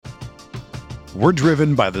We're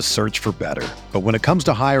driven by the search for better. But when it comes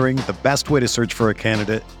to hiring, the best way to search for a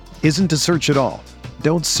candidate isn't to search at all.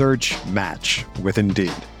 Don't search, match with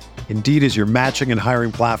Indeed. Indeed is your matching and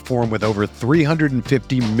hiring platform with over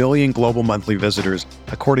 350 million global monthly visitors,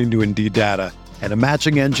 according to Indeed data, and a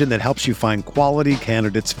matching engine that helps you find quality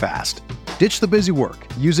candidates fast. Ditch the busy work.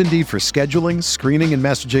 Use Indeed for scheduling, screening, and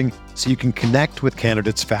messaging so you can connect with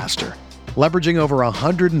candidates faster. Leveraging over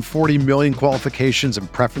 140 million qualifications and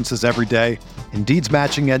preferences every day, Indeed's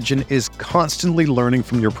matching engine is constantly learning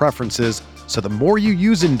from your preferences, so the more you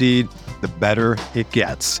use Indeed, the better it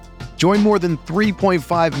gets. Join more than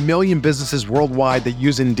 3.5 million businesses worldwide that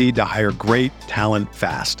use Indeed to hire great talent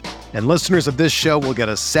fast. And listeners of this show will get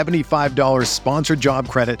a $75 sponsored job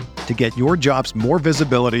credit to get your jobs more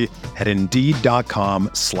visibility at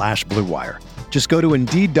Indeed.com/Blue Wire. Just go to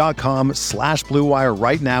Indeed.com/Blue Wire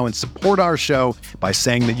right now and support our show by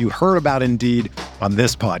saying that you heard about Indeed on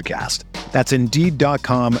this podcast. That's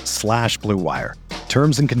Indeed.com/Blue Wire.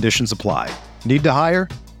 Terms and conditions apply. Need to hire?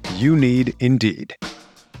 You need Indeed.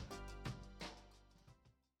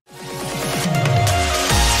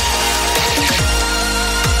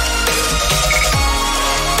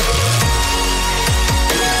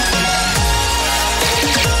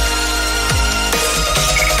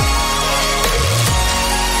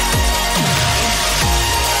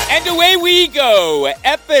 And away we go,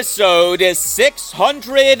 episode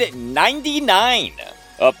 699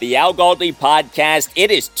 of the Al Galdi podcast.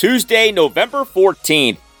 It is Tuesday, November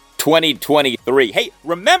 14th, 2023. Hey,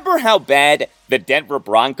 remember how bad the Denver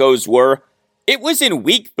Broncos were? It was in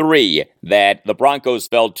week 3 that the Broncos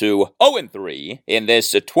fell to 0-3 in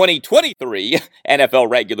this 2023 NFL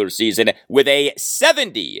regular season with a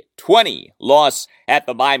 70-20 loss at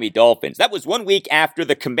the Miami Dolphins. That was 1 week after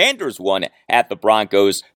the Commanders won at the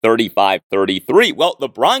Broncos 35-33. Well, the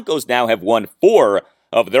Broncos now have won 4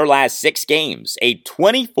 of their last 6 games, a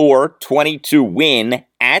 24-22 win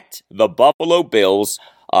at the Buffalo Bills.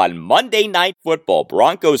 On Monday Night Football,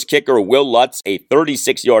 Broncos kicker Will Lutz, a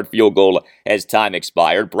 36-yard field goal as time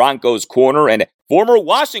expired. Broncos corner and former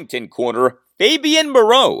Washington corner Fabian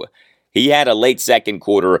Moreau, he had a late second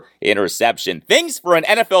quarter interception. Things for an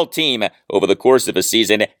NFL team over the course of a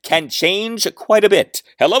season can change quite a bit.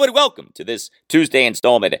 Hello and welcome to this Tuesday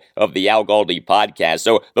installment of the Al Galdi podcast.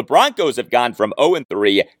 So the Broncos have gone from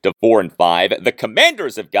 0-3 to 4-5. The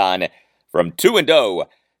Commanders have gone from 2-0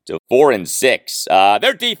 to 4-6.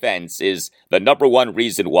 Their defense is the number one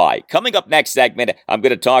reason why. Coming up next segment, I'm going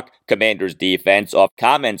to talk Commanders defense off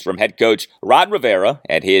comments from head coach Ron Rivera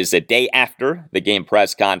at his day after the game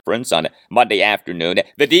press conference on Monday afternoon.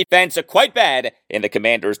 The defense quite bad in the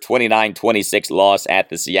Commanders' 29-26 loss at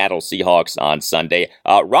the Seattle Seahawks on Sunday.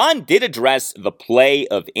 Ron did address the play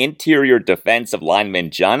of interior defensive lineman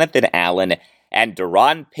Jonathan Allen and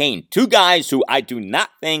Daron Payne, 2 guys who I do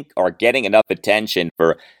not think are getting enough attention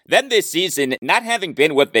for them this season, not having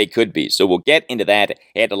been what they could be. So we'll get into that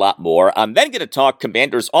and a lot more. I'm then going to talk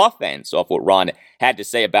Commanders offense off what Ron had to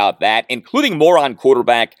say about that, including more on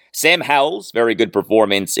quarterback Sam Howell's very good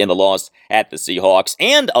performance in the loss at the Seahawks,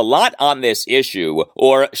 and a lot on this issue,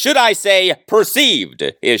 or should I say perceived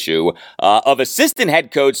issue, of assistant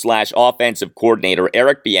head coach / offensive coordinator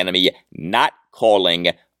Eric Bieniemy not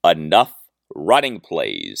calling enough running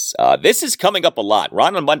plays. This is coming up a lot.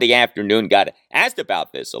 Ron on Monday afternoon got asked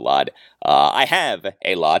about this a lot. I have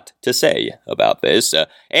a lot to say about this.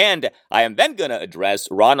 And I am then going to address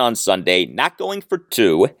Ron on Sunday not going for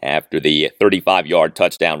 2 after the 35-yard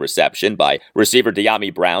touchdown reception by receiver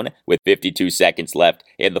Dyami Brown with 52 seconds left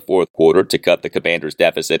in the fourth quarter to cut the Commanders'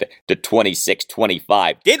 deficit to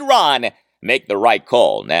 26-25. Did Ron make the right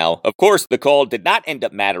call? Now, of course, the call did not end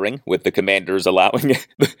up mattering, with the Commanders allowing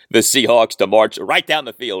the Seahawks to march right down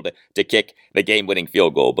the field to kick the game-winning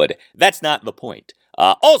field goal, but that's not the point.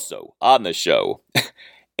 Also on the show,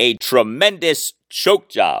 a tremendous choke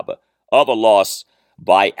job of a loss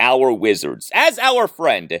by our Wizards. As our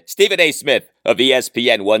friend Stephen A. Smith of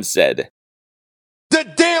ESPN once said,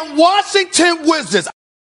 "The damn Washington Wizards."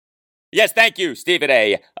 Yes, thank you, Stephen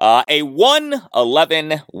A. A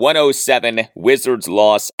 111-107 Wizards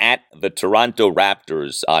loss at the Toronto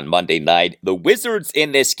Raptors on Monday night. The Wizards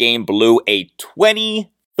in this game blew a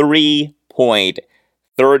 23-point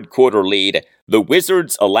third quarter lead. The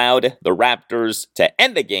Wizards allowed the Raptors to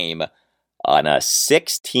end the game on a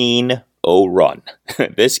 16-0 run.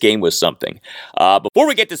 This game was something. Before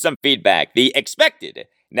we get to some feedback, the expected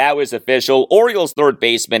now is official. Orioles third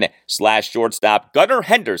baseman / shortstop Gunnar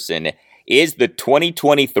Henderson is the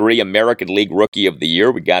 2023 American League Rookie of the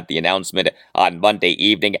Year. We got the announcement on Monday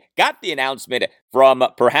evening. Got the announcement from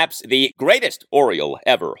perhaps the greatest Oriole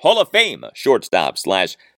ever, Hall of Fame shortstop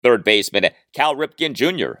 / third baseman Cal Ripken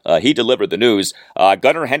Jr. He delivered the news.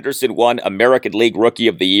 Gunnar Henderson won American League Rookie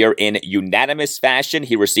of the Year in unanimous fashion.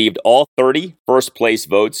 He received all 30 first-place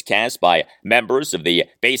votes cast by members of the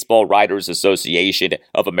Baseball Writers Association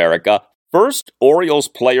of America. First Orioles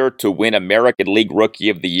player to win American League Rookie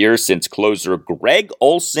of the Year since closer Greg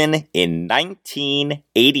Olson in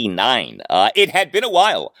 1989. It had been a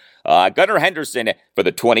while. Gunnar Henderson, for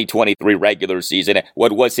the 2023 regular season,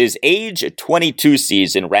 what was his age 22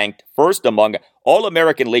 season, ranked first among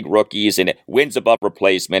All-American League rookies in wins above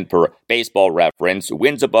replacement per Baseball Reference,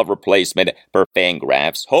 wins above replacement per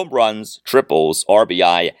Fangraphs, home runs, triples,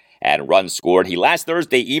 RBI, and runs scored. He last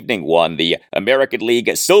Thursday evening won the American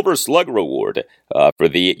League Silver Slugger Award for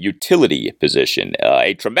the utility position.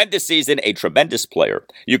 A tremendous season, a tremendous player.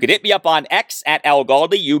 You can hit me up on X at Al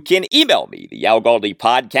Galdi. You can email me, the Al Galdi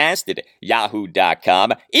podcast at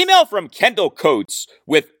yahoo.com. Email from Kendall Coates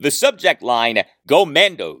with the subject line, Go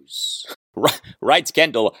Mandos. Writes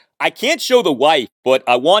Kendall, I can't show the wife, but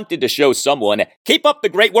I wanted to show someone. Keep up the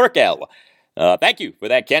great work, Al. Thank you for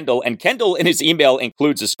that, Kendall. And Kendall, in his email,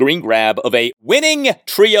 includes a screen grab of a winning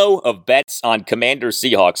trio of bets on Commanders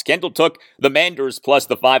Seahawks. Kendall took the Manders plus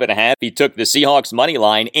the 5.5. He took the Seahawks money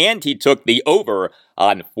line, and he took the over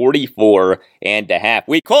on 44.5.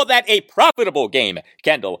 We call that a profitable game,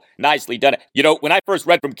 Kendall. Nicely done. You know, when I first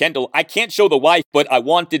read from Kendall, I can't show the wife, but I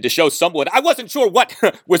wanted to show someone. I wasn't sure what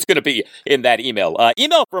was going to be in that email.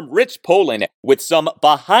 Email from Rich Poland with some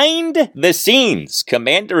behind-the-scenes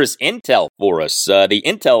Commanders intel for us. The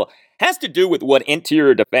intel has to do with what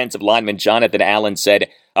interior defensive lineman Jonathan Allen said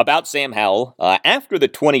about Sam Howell after the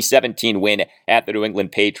 2017 win at the New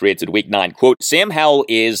England Patriots in Week 9. Quote, Sam Howell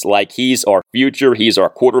is like he's our future, he's our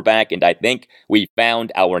quarterback, and I think we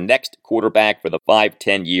found our next quarterback for the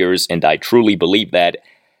 5-10 years, and I truly believe that.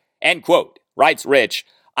 End quote. Writes Rich,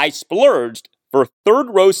 I splurged for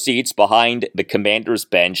third-row seats behind the Commanders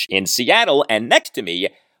bench in Seattle, and next to me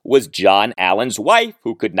was John Allen's wife,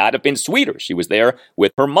 who could not have been sweeter. She was there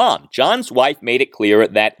with her mom. John's wife made it clear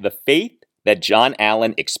that the faith that John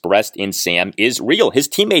Allen expressed in Sam is real. His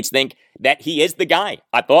teammates think that he is the guy.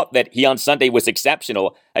 I thought that he on Sunday was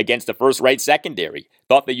exceptional against the first-rate secondary.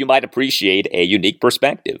 Thought that you might appreciate a unique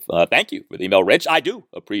perspective. Thank you for the email, Rich. I do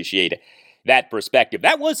appreciate that perspective.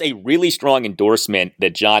 That was a really strong endorsement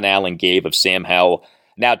that John Allen gave of Sam Howell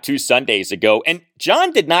now 2 Sundays ago. And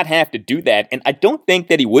John did not have to do that, and I don't think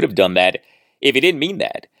that he would have done that if he didn't mean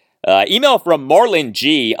that. Email from Marlon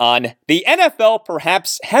G on the NFL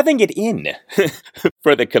perhaps having it in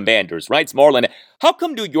for the Commanders. Writes Marlon, how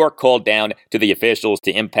come New York called down to the officials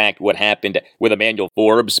to impact what happened with Emmanuel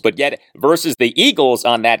Forbes, but yet versus the Eagles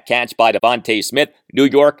on that catch by Devontae Smith, New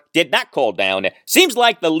York did not call down? Seems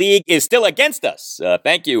like the league is still against us.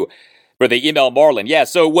 Thank you for the email, Marlon. Yeah,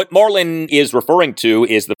 so what Marlon is referring to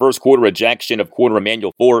is the first quarter ejection of corner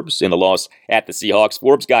Emmanuel Forbes in the loss at the Seahawks.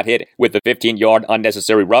 Forbes got hit with the 15-yard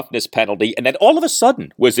unnecessary roughness penalty, and then all of a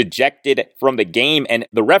sudden was ejected from the game. And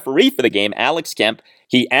the referee for the game, Alex Kemp,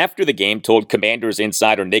 he, after the game, told Commanders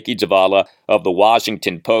insider Nikki Javala of the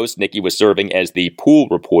Washington Post, Nikki was serving as the pool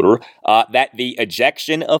reporter, that the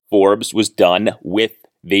ejection of Forbes was done with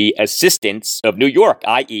the assistance of New York,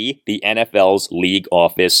 i.e. the NFL's league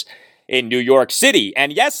office in New York City.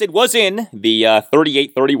 And yes, it was in the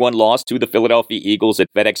 38-31 loss to the Philadelphia Eagles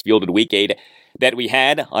at FedEx Field in Week 8 that we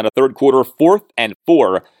had on a third quarter 4th and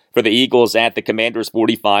 4 for the Eagles at the Commanders'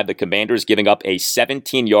 45. The Commanders giving up a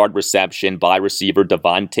 17-yard reception by receiver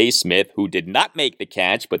Devontae Smith, who did not make the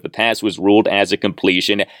catch, but the pass was ruled as a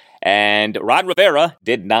completion. And Ron Rivera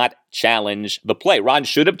did not challenge the play. Ron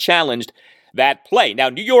should have challenged that play. Now,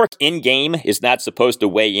 New York in-game is not supposed to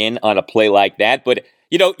weigh in on a play like that, but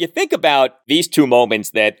you know, you think about these two moments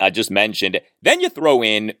that I just mentioned, then you throw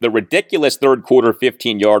in the ridiculous third quarter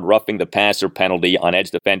 15-yard roughing the passer penalty on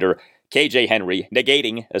edge defender KJ Henry,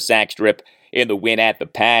 negating a sack strip in the win at the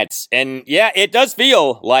Pats. And yeah, it does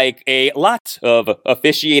feel like a lot of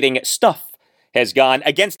officiating stuff has gone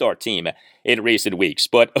against our team in recent weeks.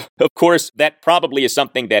 But of course, that probably is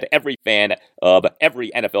something that every fan of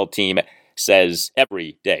every NFL team says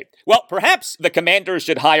every day. Well, perhaps the Commanders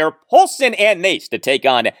should hire Paulson and Nace to take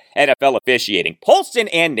on NFL officiating. Paulson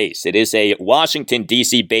and Nace, it is a Washington,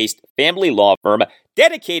 D.C. based family law firm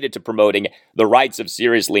dedicated to promoting the rights of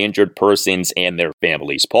seriously injured persons and their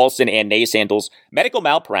families. Paulson and Nace handles medical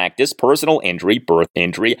malpractice, personal injury, birth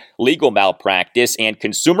injury, legal malpractice, and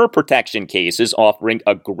consumer protection cases, offering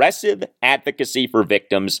aggressive advocacy for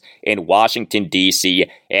victims in Washington, D.C.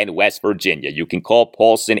 and West Virginia. You can call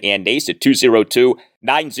Paulson and Nace at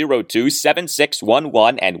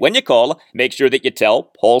 202-902-7611, and when you call, make sure that you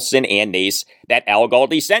tell Paulson and Nace that Al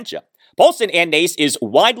Galdi sent you. Paulson and Nace is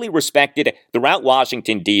widely respected throughout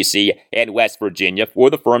Washington, D.C. and West Virginia for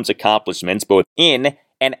the firm's accomplishments both in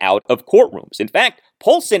and out of courtrooms. In fact,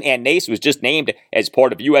 Paulson and Nace was just named as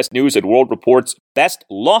part of U.S. News & World Report's Best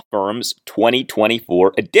Law Firms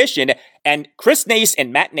 2024 edition, and Chris Nace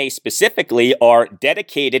and Matt Nace specifically are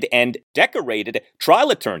dedicated and decorated trial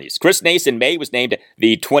attorneys. Chris Nace in May was named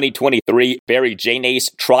the 2023 Barry J. Nace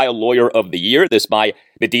Trial Lawyer of the Year, this by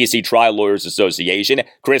the D.C. Trial Lawyers Association.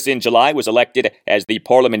 Chris in July was elected as the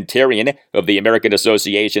Parliamentarian of the American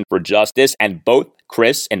Association for Justice, and both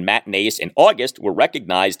Chris and Matt Nace in August were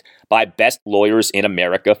recognized by Best Lawyers in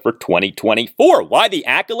America for 2024. Why the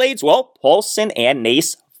accolades? Well, Paulson and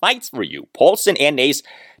Nace fights for you. Paulson and Nace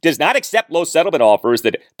does not accept low settlement offers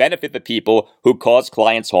that benefit the people who cause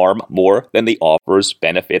clients harm more than the offers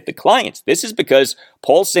benefit the clients. This is because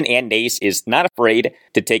Paulson and Nace is not afraid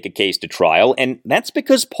to take a case to trial, and that's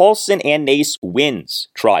because Paulson and Nace wins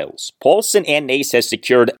trials. Paulson and Nace has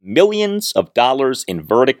secured millions of dollars in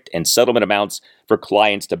verdict and settlement amounts for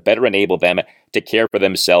clients to better enable them to care for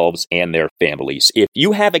themselves and their families. If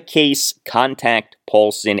you have a case, contact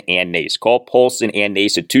Paulson and Nace. Call Paulson and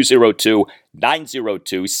Nace at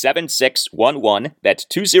 202-902-7611. That's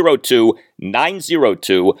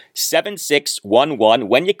 202-902-7611.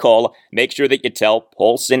 When you call, make sure that you tell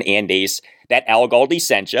Paulson and Nace that Al Galdi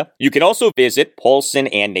sent you. You can also visit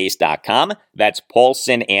paulsonandnace.com. That's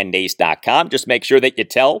paulsonandnace.com. Just make sure that you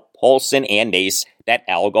tell Paulson and Nace that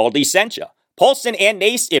Al Galdi sent you. Paulson and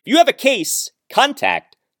Nace, if you have a case,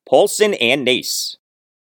 contact Paulson and Nace.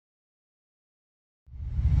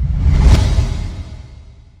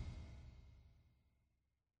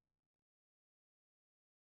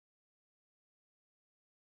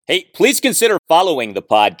 Hey, please consider following the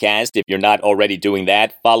podcast if you're not already doing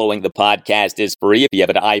that. Following the podcast is free. If you have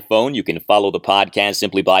an iPhone, you can follow the podcast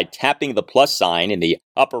simply by tapping the plus sign in the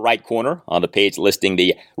upper right corner on the page listing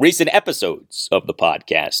the recent episodes of the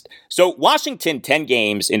podcast. So Washington, 10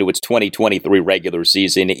 games into its 2023 regular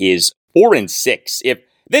season, is 4-6. If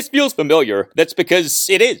this feels familiar, that's because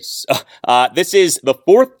it is. This is the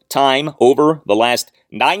fourth time over the last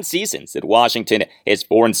 9 seasons that Washington is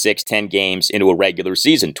 4-6, 10 games into a regular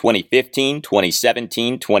season. 2015,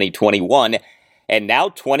 2017, 2021, and now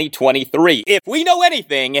 2023. If we know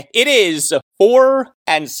anything, it is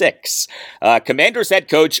 4-6. Commanders head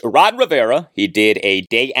coach Ron Rivera, he did a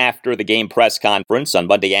day after the game press conference on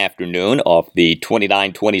Monday afternoon of the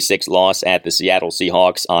 29-26 loss at the Seattle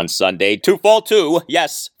Seahawks on Sunday to fall to,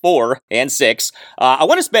 yes, 4-6. I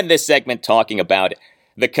want to spend this segment talking about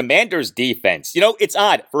the Commanders' defense. You know, it's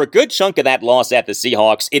odd. For a good chunk of that loss at the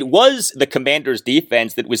Seahawks, it was the Commanders'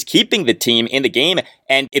 defense that was keeping the team in the game,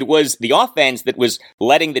 and it was the offense that was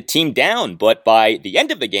letting the team down. But by the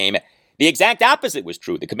end of the game, the exact opposite was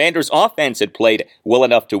true. The Commanders' offense had played well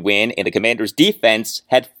enough to win, and the Commanders' defense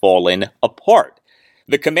had fallen apart.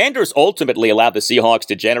 The Commanders ultimately allowed the Seahawks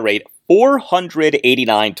to generate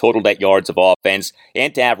 489 total net yards of offense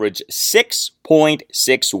and to average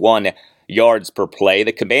 6.61 yards per play.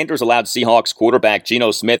 The Commanders allowed Seahawks quarterback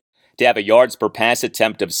Geno Smith to have a yards per pass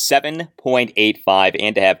attempt of 7.85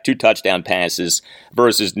 and to have 2 touchdown passes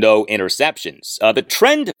versus no interceptions. The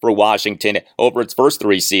trend for Washington over its first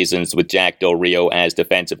 3 seasons with Jack Del Rio as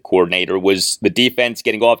defensive coordinator was the defense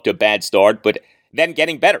getting off to a bad start, but then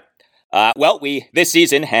getting better. We this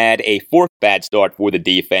season had a 4th bad start for the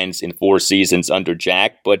defense in 4 seasons under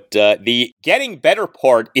Jack, but the getting better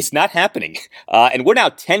part is not happening. And we're now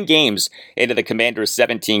 10 games into the Commanders'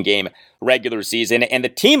 17-game regular season, and the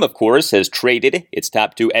team, of course, has traded its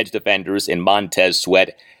top 2 edge defenders in Montez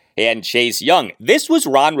Sweat and Chase Young. This was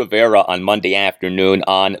Ron Rivera on Monday afternoon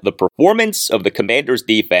on the performance of the Commanders'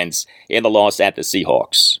 defense in the loss at the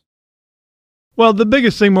Seahawks. Well, the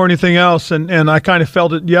biggest thing more than anything else, and I kind of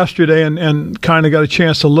felt it yesterday and kind of got a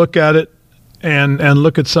chance to look at it and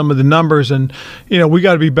look at some of the numbers. And, you know, we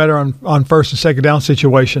got to be better on first and second down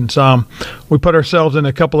situations. We put ourselves in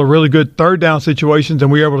a couple of really good third down situations, and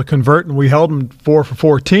we were able to convert, and we held them 4 for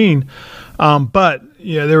 14. But,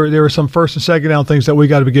 yeah, there were some first and second down things that we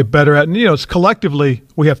got to get better at. And, you know, it's collectively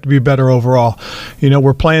we have to be better overall. You know,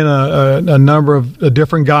 we're playing a number of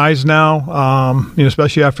different guys now,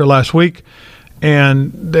 especially after last week.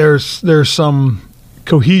 And there's some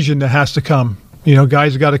cohesion that has to come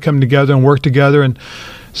Guys got to come together and work together, and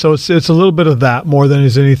so it's a little bit of that more than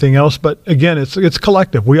is anything else. But again, it's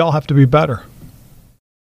collective. We all have to be better.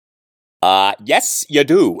 Yes, you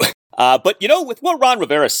do. But, with what Ron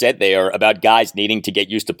Rivera said there about guys needing to get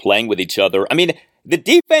used to playing with each other, I mean, the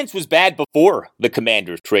defense was bad before the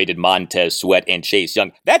Commanders traded Montez Sweat and Chase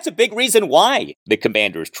Young. That's a big reason why the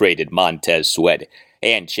Commanders traded Montez Sweat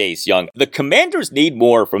and Chase Young. The Commanders need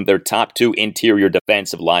more from their top two interior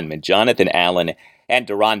defensive linemen, Jonathan Allen and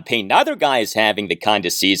Daron Payne. Neither guy is having the kind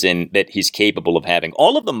of season that he's capable of having.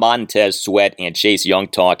 All of the Montez Sweat and Chase Young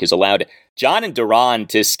talk has allowed John and Daron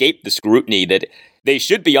to escape the scrutiny that they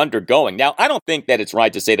should be undergoing. Now, I don't think that it's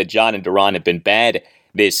right to say that John and Daron have been bad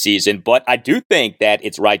this season, but I do think that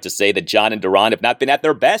it's right to say that John and Daron have not been at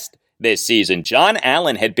their best this season. John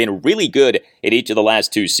Allen had been really good at each of the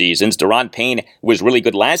last two seasons. Daron Payne was really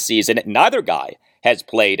good last season. Neither guy has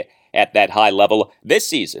played at that high level this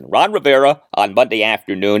season. Ron Rivera on Monday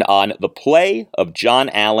afternoon on the play of John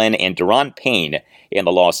Allen and Daron Payne in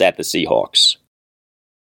the loss at the Seahawks.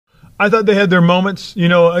 I thought they had their moments.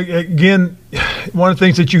 Again, one of the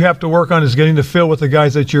things that you have to work on is getting the feel with the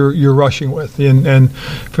guys that you're rushing with, and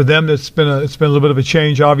for them, it's been a little bit of a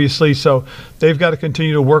change, obviously. So they've got to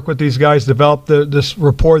continue to work with these guys, develop this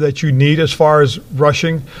rapport that you need as far as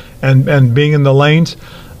rushing and being in the lanes.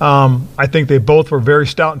 I think they both were very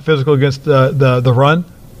stout and physical against the run.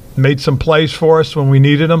 Made some plays for us when we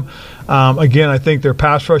needed them. Again, I think their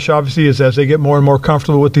pass rush, obviously, is as they get more and more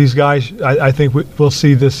comfortable with these guys, I think we'll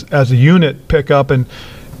see this as a unit pick up and,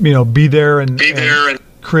 be there and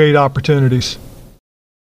create opportunities.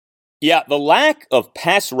 Yeah, the lack of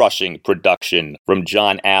pass rushing production from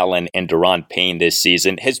John Allen and Daron Payne this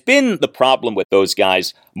season has been the problem with those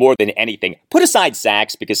guys more than anything. Put aside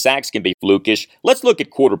sacks, because sacks can be flukish. Let's look at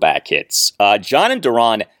quarterback hits. John and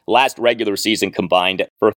Daron last regular season combined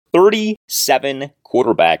for 37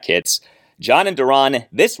 quarterback hits. John and Daron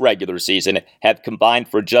this regular season have combined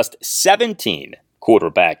for just 17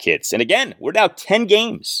 quarterback hits. And again, we're now 10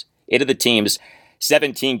 games into the team's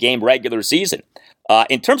 17-game regular season.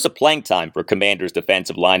 In terms of playing time for Commanders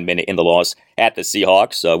defensive linemen in the loss at the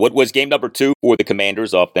Seahawks, what was game number 2 for the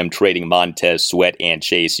Commanders off them trading Montez Sweat and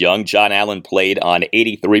Chase Young? John Allen played on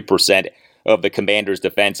 83% of the Commanders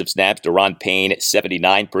defensive snaps. Daron Payne,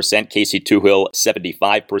 79%. Casey Tuhill,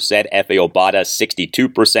 75%. F.A. Obata,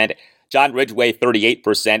 62%. John Ridgway,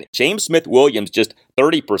 38%. James Smith-Williams, just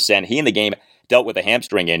 30%. He in the game dealt with a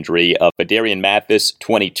hamstring injury. Fedarian Mathis,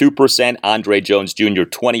 22%. Andre Jones Jr.,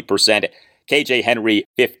 20%. KJ Henry,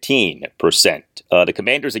 15%. The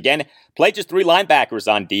Commanders, again, played just 3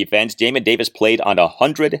 linebackers on defense. Jamin Davis played on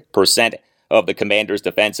 100% of the Commanders'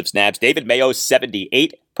 defensive snaps. David Mayo,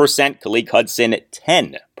 78%. Khalid Hudson,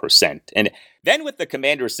 10%. And then with the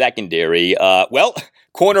Commanders' secondary,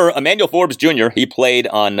 corner Emmanuel Forbes Jr., he played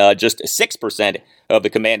on just 6% of the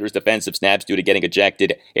Commanders' defensive snaps due to getting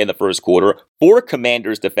ejected in the first quarter. 4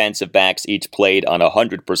 Commanders' defensive backs each played on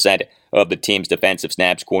 100% of the team's defensive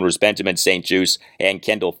snaps. Corners Benjamin St. Juste and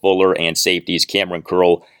Kendall Fuller, and safeties Cameron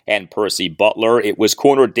Curl and Percy Butler. It was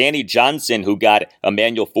corner Danny Johnson who got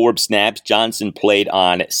Emmanuel Forbes snaps. Johnson played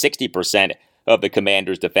on 60% of the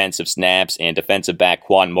Commanders' defensive snaps, and defensive back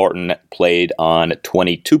Quan Martin played on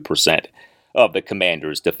 22% of the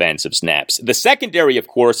Commanders' defensive snaps. The secondary, of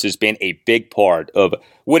course, has been a big part of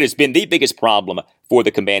what has been the biggest problem for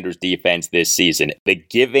the Commanders' defense this season, the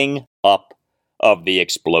giving up of the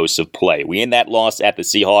explosive play. We, in that loss at the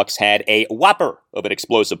Seahawks, had a whopper of an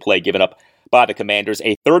explosive play given up by the Commanders,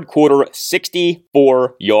 a third quarter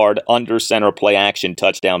 64-yard under center play action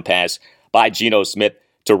touchdown pass by Geno Smith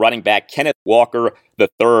to running back Kenneth Walker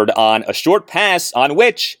III on a short pass on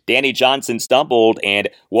which Danny Johnson stumbled and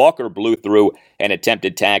Walker blew through an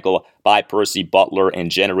attempted tackle by Percy Butler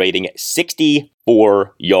and generating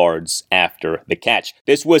 64 yards after the catch.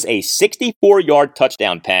 This was a 64-yard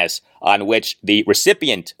touchdown pass on which the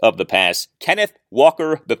recipient of the pass, Kenneth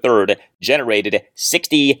Walker III, generated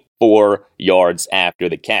 64 yards after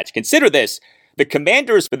the catch. Consider this. The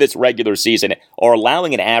Commanders for this regular season are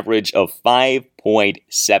allowing an average of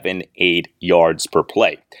 5.78 yards per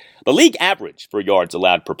play. The league average for yards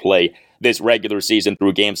allowed per play this regular season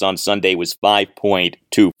through games on Sunday was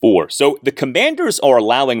 5.24. So the Commanders are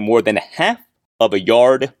allowing more than half of a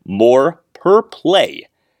yard more per play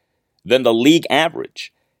than the league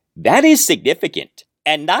average. That is significant,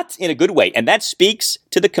 and not in a good way. And that speaks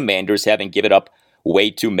to the Commanders having given up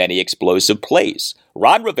way too many explosive plays.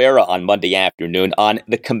 Ron Rivera on Monday afternoon on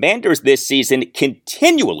the Commanders this season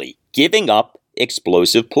continually giving up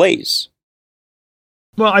explosive plays.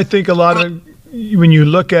 Well, I think a lot of, when you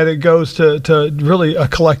look at it, goes to really a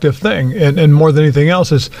collective thing. And more than anything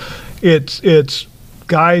else is, it's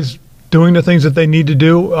guys doing the things that they need to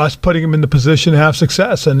do, us putting them in the position to have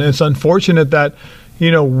success. And it's unfortunate that,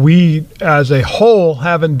 we as a whole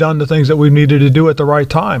haven't done the things that we needed to do at the right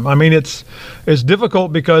time. I mean, it's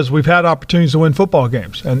difficult because we've had opportunities to win football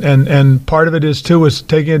games, and part of it is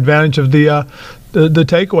taking advantage of the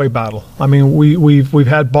takeaway battle. I mean, we've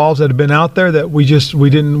had balls that have been out there that we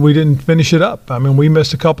didn't finish it up. I mean, we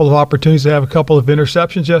missed a couple of opportunities to have a couple of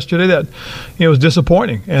interceptions yesterday that was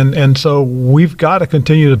disappointing, and so we've got to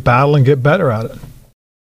continue to battle and get better at it.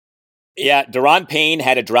 Yeah, Daron Payne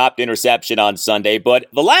had a dropped interception on Sunday, but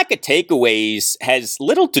the lack of takeaways has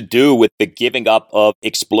little to do with the giving up of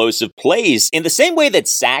explosive plays. In the same way that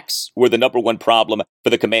sacks were the number one problem for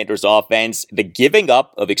the Commanders' offense, the giving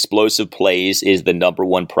up of explosive plays is the number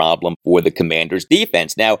one problem for the Commanders'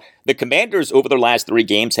 defense. Now, the Commanders over their last 3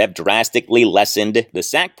 games have drastically lessened the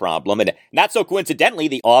sack problem, and not so coincidentally,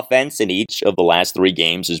 the offense in each of the last 3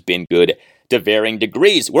 games has been good to varying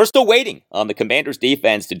degrees. We're still waiting on the Commanders'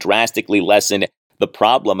 defense to drastically lessen the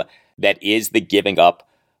problem that is the giving up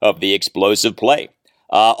of the explosive play.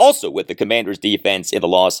 Also, with the Commanders' defense in the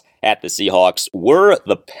loss at the Seahawks were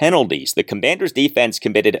the penalties. The Commanders' defense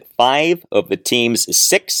committed 5 of the team's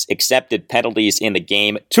 6 accepted penalties in the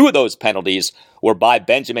game. 2 of those penalties were by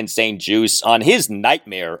Benjamin St-Juste on his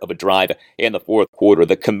nightmare of a drive in the fourth quarter.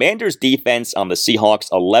 The Commanders' defense on the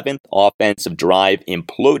Seahawks' 11th offensive drive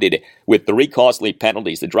imploded with 3 costly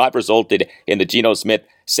penalties. The drive resulted in the Geno Smith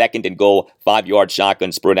 2nd and goal, 5-yard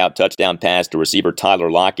shotgun sprint out touchdown pass to receiver Tyler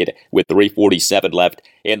Lockett with 3:47 left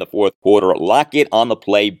in the fourth quarter. Lockett on the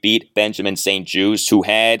play beat Benjamin St-Juste, who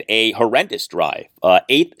had a horrendous drive.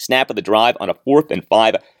 8th snap of the drive on a 4th and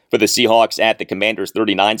 5 for the Seahawks at the Commanders'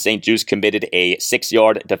 39. St-Juste committed a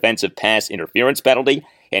 6-yard defensive pass interference penalty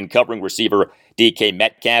and covering receiver DK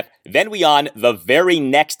Metcalf. Then we on the very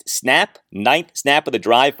next snap, 9th snap of the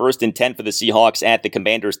drive, 1st and 10 for the Seahawks at the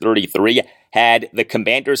Commanders' 33, had the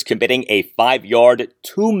Commanders committing a 5-yard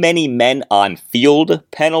too many men on field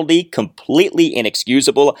penalty, completely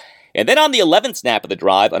inexcusable. And then on the 11th snap of the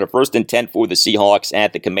drive, on a 1st and 10 for the Seahawks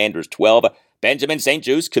at the Commanders' 12, Benjamin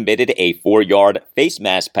St-Juste committed a 4-yard face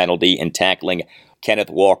mask penalty in tackling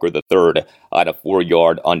Kenneth Walker III on a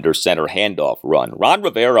 4-yard under center handoff run. Ron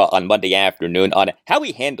Rivera on Monday afternoon on how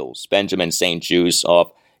he handles Benjamin St-Juste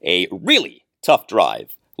off a really tough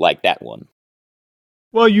drive like that one.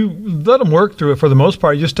 Well, you let him work through it for the most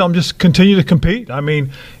part. You just tell him just continue to compete. I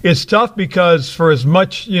mean, it's tough because for as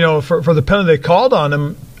much, for the penalty they called on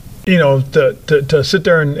him, to sit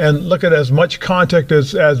there and look at as much contact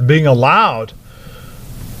as being allowed,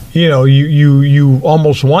 you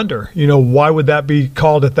almost wonder, why would that be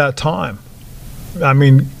called at that time? I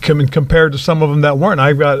mean, compared to some of them that weren't.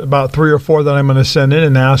 I've got about 3 or 4 that I'm going to send in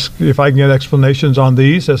and ask if I can get explanations on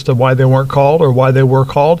these as to why they weren't called or why they were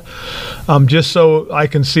called, just so I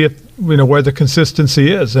can see if where the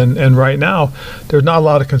consistency is. And right now, there's not a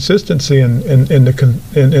lot of consistency in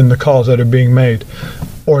the calls that are being made,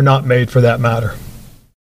 or not made for that matter.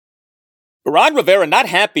 Ron Rivera not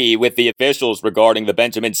happy with the officials regarding the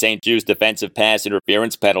Benjamin St-Juste defensive pass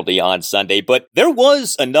interference penalty on Sunday, but there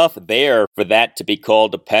was enough there for that to be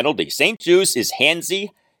called a penalty. St-Juste is handsy.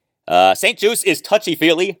 St-Juste is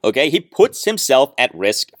touchy-feely, okay? He puts himself at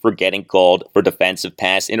risk for getting called for defensive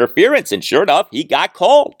pass interference, and sure enough, he got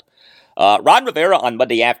called. Ron Rivera on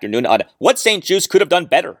Monday afternoon on what St-Juste could have done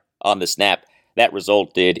better on the snap that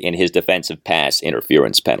resulted in his defensive pass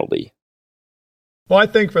interference penalty. Well, I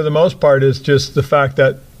think for the most part is just the fact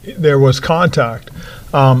that there was contact.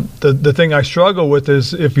 The thing I struggle with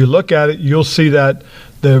is if you look at it, you'll see that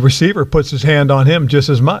the receiver puts his hand on him just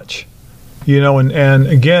as much. And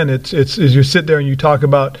again, it's as you sit there and you talk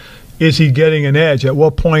about, is he getting an edge? At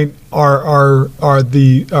what point is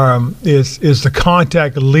the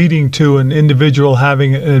contact leading to an individual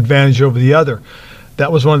having an advantage over the other?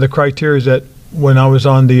 That was one of the criteria that when I was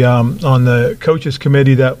on the coaches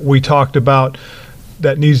committee that we talked about.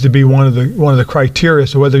 That needs to be one of the criteria,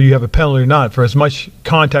 so whether you have a penalty or not. For as much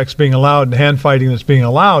contacts being allowed and hand fighting that's being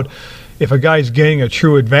allowed, if a guy's gaining a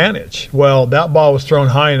true advantage, well, that ball was thrown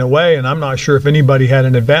high and away, and I'm not sure if anybody had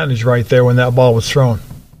an advantage right there when that ball was thrown.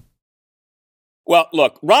 Well,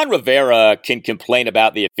 look, Ron Rivera can complain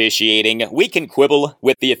about the officiating. We can quibble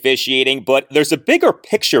with the officiating, but there's a bigger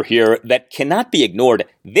picture here that cannot be ignored.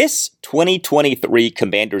 This 2023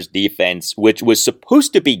 Commanders defense, which was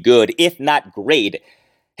supposed to be good, if not great,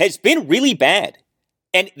 has been really bad.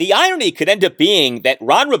 And the irony could end up being that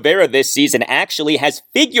Ron Rivera this season actually has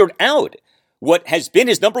figured out what has been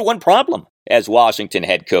his number one problem as Washington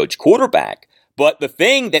head coach, quarterback. But the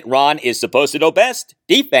thing that Ron is supposed to know best,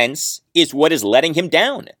 defense, is what is letting him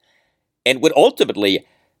down. And what ultimately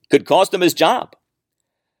could cost him his job.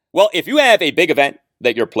 Well, if you have a big event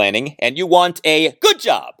that you're planning and you want a good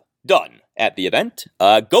job done at the event,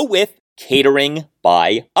 go with Catering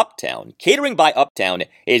by Uptown. Catering by Uptown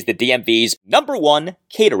is the DMV's #1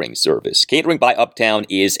 catering service. Catering by Uptown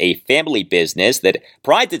is a family business that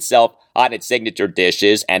prides itself on its signature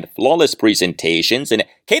dishes and flawless presentations, and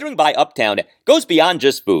Catering by Uptown goes beyond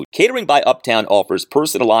just food. Catering by Uptown offers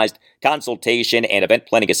personalized consultation and event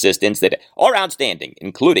planning assistance that are outstanding,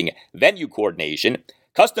 including venue coordination,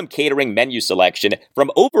 custom catering menu selection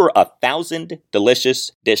from over 1,000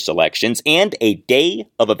 delicious dish selections, and a day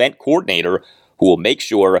of event coordinator who will make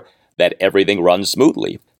sure that everything runs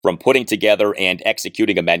smoothly. From putting together and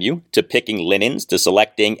executing a menu, to picking linens, to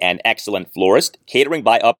selecting an excellent florist, Catering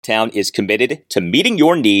by Uptown is committed to meeting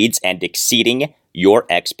your needs and exceeding your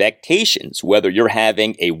expectations. Whether you're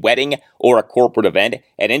having a wedding or a corporate event,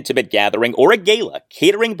 an intimate gathering, or a gala,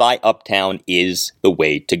 Catering by Uptown is the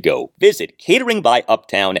way to go. Visit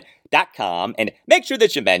cateringbyuptown.com and make sure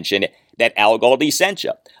that you mention that Al Galdi sent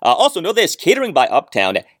you. Also, know this, Catering by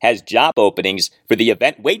Uptown has job openings for the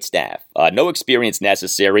event waitstaff. No experience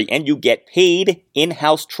necessary, and you get paid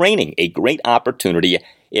in-house training. A great opportunity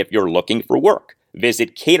if you're looking for work.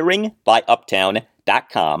 Visit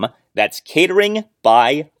cateringbyuptown.com. That's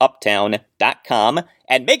cateringbyuptown.com.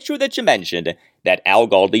 And make sure that you mentioned that Al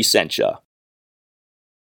Galdi sent you.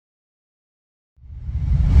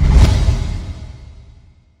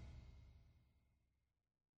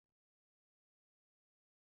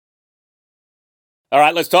 All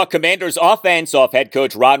right, let's talk Commanders offense off head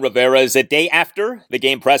coach Ron Rivera's a day after the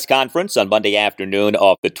game press conference on Monday afternoon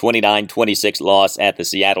of the 29-26 loss at the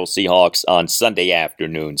Seattle Seahawks on Sunday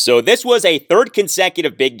afternoon. So this was a third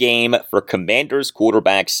consecutive big game for Commanders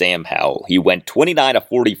quarterback Sam Howell. He went 29 of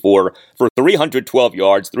 44 for 312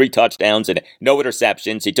 yards, 3 touchdowns, and no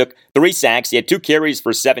interceptions. He took 3 sacks. He had 2 carries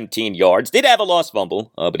for 17 yards. Did have a lost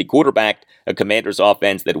fumble, but he quarterbacked a Commanders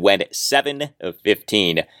offense that went 7 of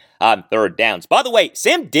 15 on third downs. By the way,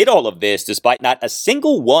 Sam did all of this despite not a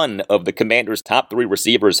single one of the Commanders' top 3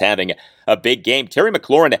 receivers having a big game. Terry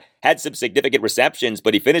McLaurin had some significant receptions,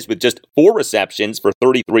 but he finished with just 4 receptions for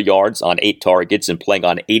 33 yards on 8 targets and playing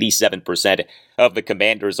on 87% of the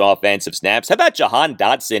Commanders' offensive snaps. How about Jahan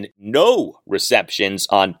Dotson? No receptions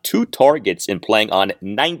on 2 targets and playing on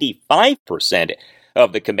 95%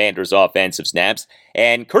 of the Commanders' offensive snaps.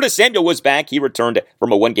 And Curtis Samuel was back. He returned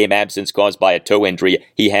from a 1-game absence caused by a toe injury.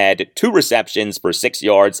 He had 2 receptions for 6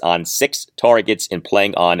 yards on 6 targets and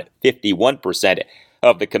playing on 51%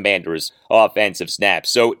 of the Commanders' offensive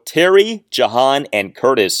snaps. So Terry, Jahan, and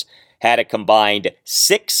Curtis had a combined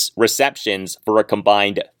 6 receptions for a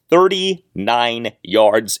combined 39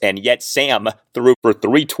 yards, and yet Sam threw for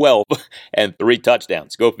 312 and 3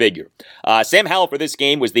 touchdowns. Go figure. Sam Howell for this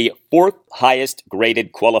game was the 4th highest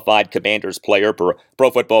graded qualified Commanders player per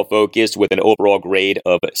Pro Football Focus with an overall grade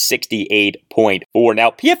of 68.4.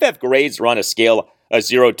 Now, PFF grades are on a scale of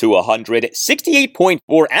 0 to 100.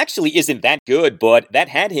 68.4 actually isn't that good, but that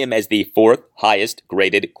had him as the 4th highest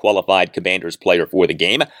graded qualified Commanders player for the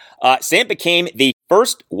game. Sam became the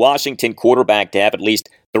first Washington quarterback to have at least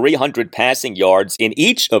 300 passing yards in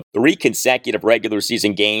each of 3 consecutive regular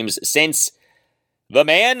season games since the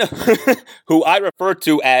man who I refer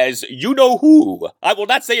to as you-know-who. I will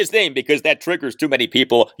not say his name because that triggers too many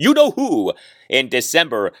people. You-know-who in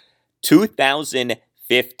December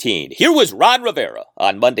 2015. Here was Ron Rivera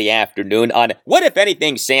on Monday afternoon on what, if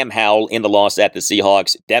anything, Sam Howell in the loss at the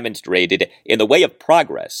Seahawks demonstrated in the way of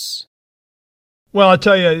progress. Well, I'll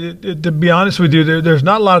tell you, to be honest with you, there's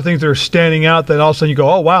not a lot of things that are standing out that all of a sudden you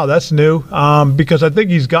go, oh, wow, that's new. Because I think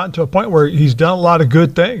he's gotten to a point where he's done a lot of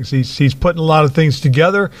good things. He's putting a lot of things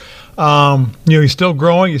together. He's still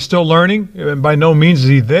growing. He's still learning. And by no means is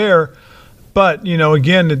he there. But,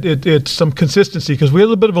 again, it's some consistency because we had a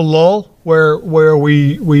little bit of a lull where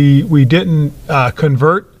we didn't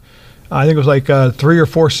convert. I think it was like 3 or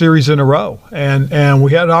 4 series in a row, and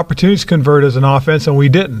we had opportunities to convert as an offense, and we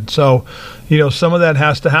didn't. So, some of that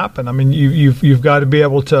has to happen. I mean, you've got to be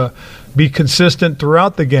able to be consistent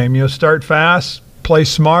throughout the game. Start fast, play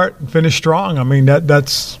smart, and finish strong. I mean,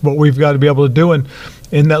 that's what we've got to be able to do. And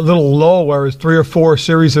in that little lull where it's 3 or 4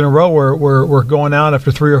 series in a row where we're going out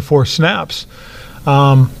after 3 or 4 snaps,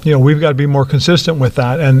 we've got to be more consistent with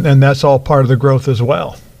that, and that's all part of the growth as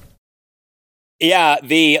well. Yeah,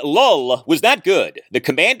 the lull was not good. The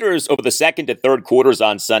Commanders over the second to third quarters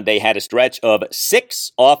on Sunday had a stretch of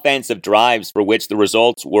 6 offensive drives for which the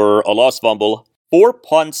results were a lost fumble, 4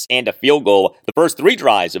 punts, and a field goal. The first 3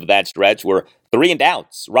 drives of that stretch were 3 and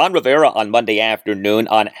outs. Ron Rivera on Monday afternoon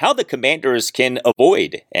on how the Commanders can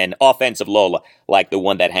avoid an offensive lull like the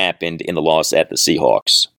one that happened in the loss at the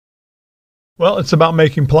Seahawks. Well, it's about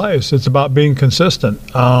making plays. It's about being consistent,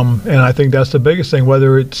 and I think that's the biggest thing.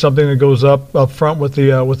 Whether it's something that goes up front with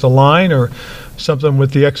the line, or something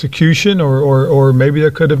with the execution, or maybe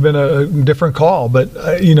there could have been a different call. But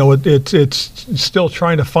it's still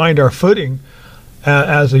trying to find our footing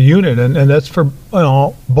as a unit, and that's for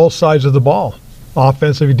both sides of the ball,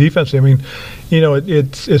 offensive and defensive. I mean,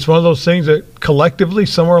 it's one of those things that collectively,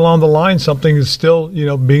 somewhere along the line, something is still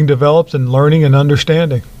being developed and learning and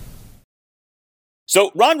understanding. So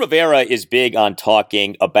Ron Rivera is big on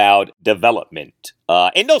talking about development,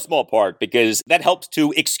 in no small part because that helps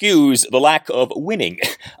to excuse the lack of winning.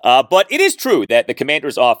 But it is true that the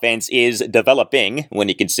Commanders' offense is developing when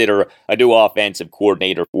you consider a new offensive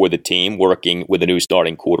coordinator for the team, working with a new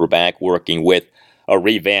starting quarterback, working with a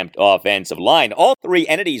revamped offensive line. All three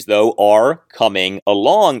entities, though, are coming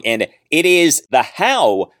along, and it is the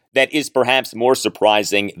how that is perhaps more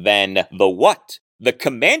surprising than the what. The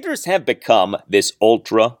Commanders have become this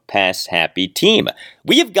ultra pass-happy team.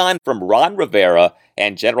 We have gone from Ron Rivera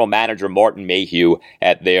and General Manager Martin Mayhew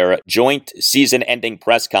at their joint season-ending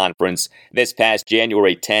press conference this past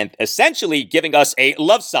January 10th, essentially giving us a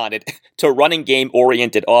love sonnet to running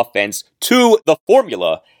game-oriented offense, to the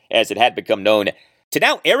formula, as it had become known, to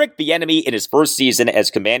now Eric Bieniemy in his first season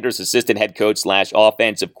as Commanders' assistant head coach /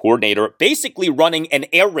 offensive coordinator, basically running an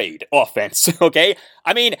air raid offense, okay?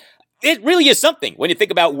 I mean, it really is something when you think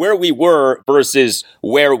about where we were versus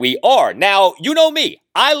where we are. Now, you know me.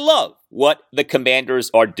 I love what the Commanders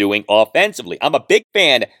are doing offensively. I'm a big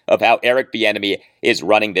fan of how Eric Bieniemy is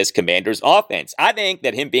running this Commanders offense. I think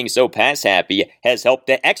that him being so pass-happy has helped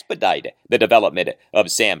to expedite the development of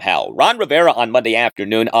Sam Howell. Ron Rivera on Monday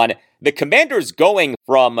afternoon on the Commanders going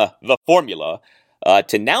from the formula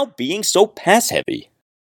to now being so pass-heavy.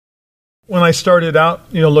 When I started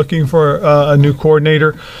out, looking for a new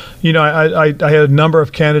coordinator, I had a number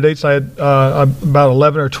of candidates. I had about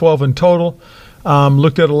 11 or 12 in total.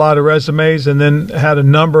 Looked at a lot of resumes, and then had a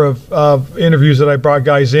number of interviews that I brought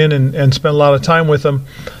guys in and spent a lot of time with them.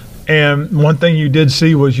 And one thing you did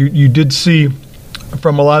see was you did see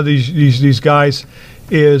from a lot of these guys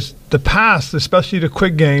is the pass, especially the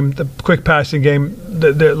quick passing game.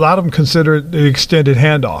 A lot of them consider it the extended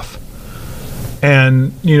handoff.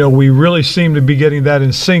 And, we really seem to be getting that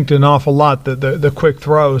in sync an awful lot, the quick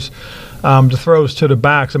throws, the throws to the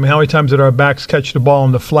backs. I mean, how many times did our backs catch the ball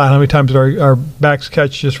in the flat? How many times did our backs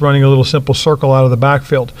catch just running a little simple circle out of the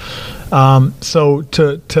backfield? So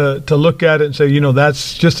to look at it and say,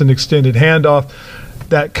 that's just an extended handoff,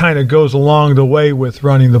 that kind of goes along the way with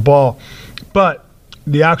running the ball. But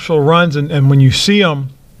the actual runs, and when you see them,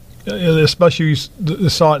 especially you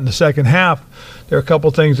saw it in the second half, there are a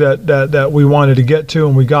couple things that we wanted to get to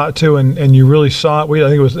and we got to, and you really saw it. I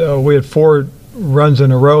think it was we had 4 runs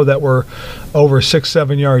in a row that were over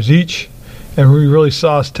 6-7 yards each, and we really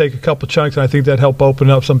saw us take a couple chunks, and I think that helped open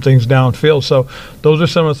up some things downfield. So those are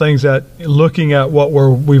some of the things that, looking at what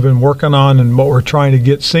we've been working on and what we're trying to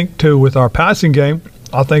get synced to with our passing game,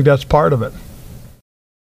 I think that's part of it.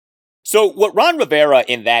 So what Ron Rivera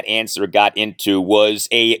in that answer got into was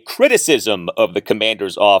a criticism of the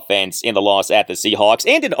Commanders' offense in the loss at the Seahawks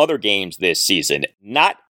and in other games this season.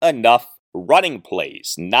 Not enough running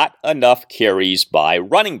plays, not enough carries by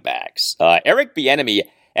running backs. Eric Bieniemy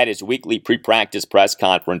at his weekly pre-practice press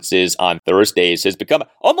conferences on Thursdays has become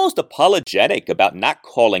almost apologetic about not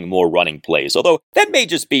calling more running plays, although that may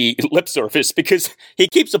just be lip service because he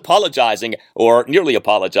keeps apologizing, or nearly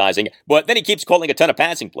apologizing, but then he keeps calling a ton of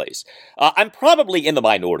passing plays. I'm probably in the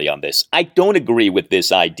minority on this. I don't agree with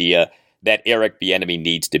this idea that Eric Bieniemy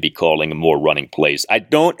needs to be calling more running plays. I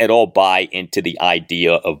don't at all buy into the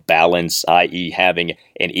idea of balance, i.e. having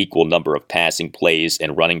an equal number of passing plays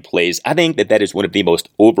and running plays. I think that is one of the most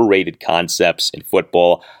overrated concepts in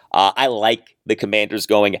football. I like the Commanders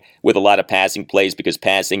going with a lot of passing plays because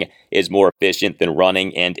passing is more efficient than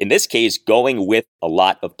running. And in this case, going with a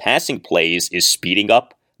lot of passing plays is speeding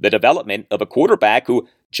up the development of a quarterback who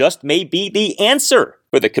just may be the answer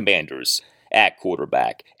for the Commanders at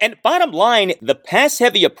quarterback. And bottom line, the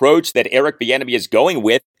pass-heavy approach that Eric Bieniemy is going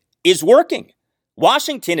with is working.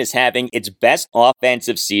 Washington is having its best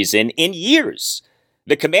offensive season in years.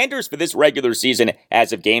 The Commanders for this regular season,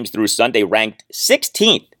 as of games through Sunday, ranked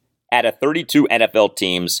 16th out of 32 NFL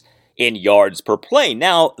teams in yards per play.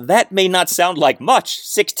 Now, that may not sound like much,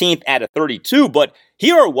 16th out of 32, but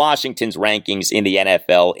here are Washington's rankings in the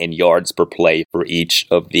NFL in yards per play for each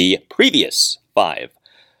of the previous 5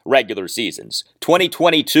 regular seasons.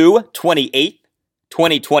 2022, 28th,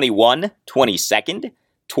 2021, 22nd,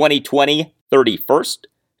 2020, 31st,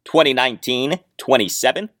 2019,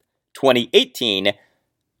 27th, 2018,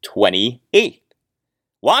 28th.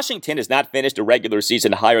 Washington has not finished a regular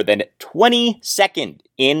season higher than 22nd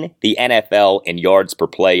in the NFL in yards per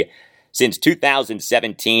play since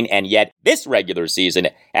 2017, and yet this regular season,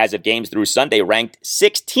 as of games through Sunday, ranked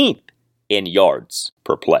 16th in yards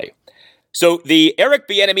per play. So the Eric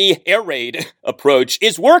Bieniemy air raid approach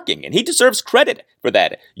is working, and he deserves credit for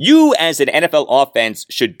that. You, as an NFL offense,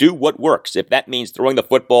 should do what works. If that means throwing the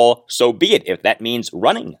football, so be it. If that means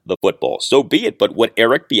running the football, so be it. But what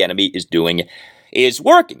Eric Bieniemy is doing is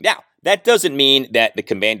working. Now, that doesn't mean that the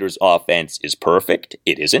Commanders' offense is perfect.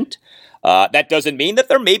 It isn't. That doesn't mean that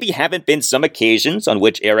there maybe haven't been some occasions on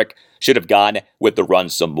which Eric should have gone with the run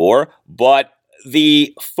some more, but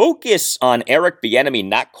the focus on Eric Bieniemy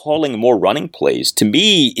not calling more running plays, to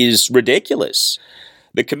me, is ridiculous.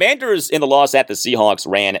 The Commanders in the loss at the Seahawks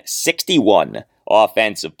ran 61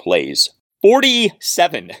 offensive plays,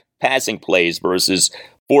 47 passing plays versus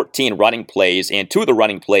 14 running plays, and 2 of the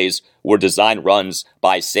running plays were design runs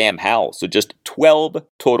by Sam Howell, so just 12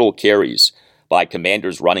 total carries by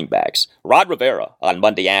Commanders running backs. Rod Rivera on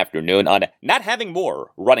Monday afternoon on not having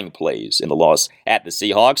more running plays in the loss at the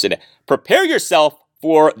Seahawks. And prepare yourself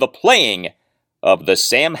for the playing of the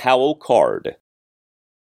Sam Howell card.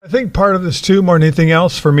 I think part of this, too, more than anything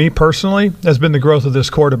else, for me personally, has been the growth of this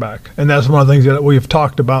quarterback. And that's one of the things that we've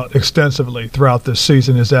talked about extensively throughout this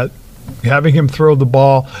season, is that having him throw the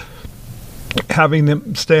ball, having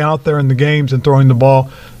them stay out there in the games and throwing the ball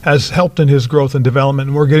has helped in his growth and development.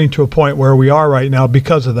 And we're getting to a point where we are right now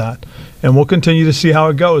because of that. And we'll continue to see how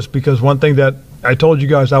it goes, because one thing that I told you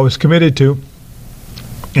guys I was committed to,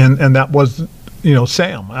 and that was,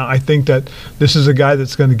 Sam. I think that this is a guy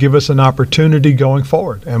that's going to give us an opportunity going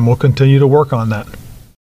forward, and we'll continue to work on that.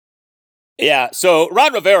 Yeah, so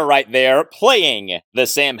Ron Rivera right there playing the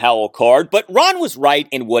Sam Howell card, but Ron was right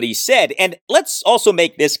in what he said. And let's also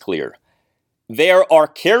make this clear. There are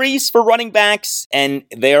carries for running backs, and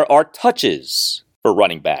there are touches for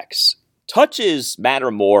running backs. Touches matter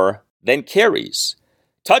more than carries.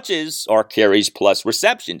 Touches are carries plus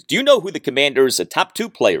receptions. Do you know who the Commanders' top 2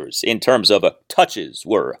 players in terms of touches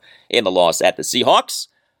were in the loss at the Seahawks?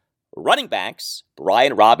 Running backs,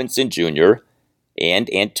 Brian Robinson Jr. and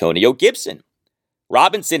Antonio Gibson.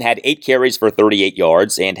 Robinson had 8 carries for 38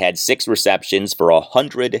 yards and had 6 receptions for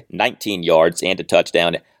 119 yards and a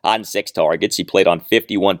touchdown on 6 targets. He played on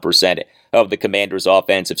 51% of the Commanders'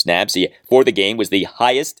 offensive snaps. He, for the game, was the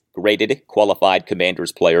highest graded qualified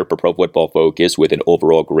Commanders player per Pro Football Focus with an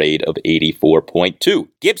overall grade of 84.2.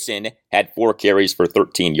 Gibson had 4 carries for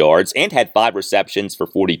 13 yards and had 5 receptions for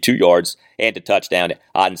 42 yards and a touchdown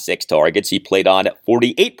on 6 targets. He played on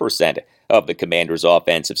 48% of the Commanders'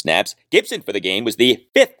 offensive snaps. Gibson for the game was the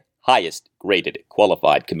 5th highest graded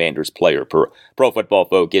qualified Commanders player per Pro Football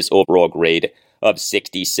Focus, overall grade of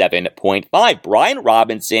 67.5. Brian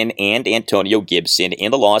Robinson and Antonio Gibson in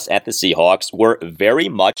the loss at the Seahawks were very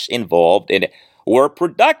much involved and were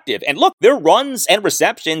productive. And look, their runs and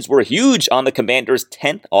receptions were huge on the Commanders'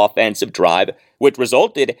 10th offensive drive, which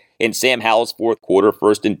resulted in Sam Howell's 4th quarter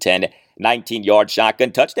 1st and 10, 19-yard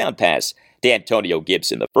shotgun touchdown pass to Antonio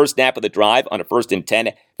Gibson. The first snap of the drive on a 1st and 10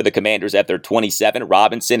 for the Commanders at their 27.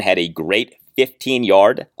 Robinson had a great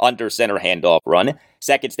 15-yard under center handoff run.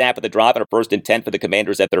 Second snap of the drive on a 1st and 10 for the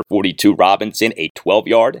Commanders at their 42. Robinson, a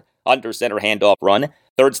 12-yard under center handoff run.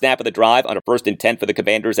 Third snap of the drive on a 1st and 10 for the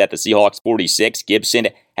Commanders at the Seahawks 46. Gibson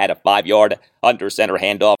had a 5-yard under center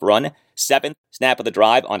handoff run. Seventh snap of the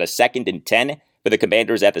drive on a 2nd and 10 for the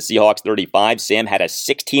Commanders at the Seahawks 35. Sam had a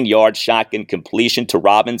 16-yard shotgun completion to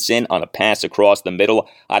Robinson on a pass across the middle,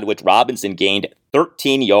 on which Robinson gained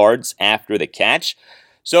 13 yards after the catch.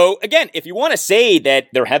 So again, if you want to say that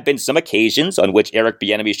there have been some occasions on which Eric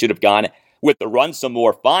Bieniemy should have gone with the run some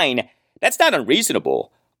more, fine, that's not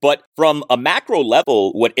unreasonable. But from a macro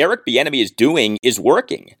level, what Eric Bieniemy is doing is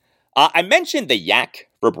working. I mentioned the yak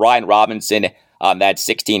for Brian Robinson on that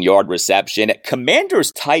 16-yard reception.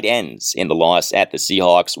 Commanders tight ends in the loss at the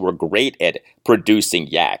Seahawks were great at producing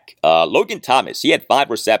yak. Logan Thomas, he had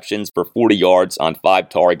 5 receptions for 40 yards on 5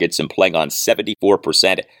 targets and playing on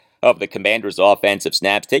 74% of the Commanders' offensive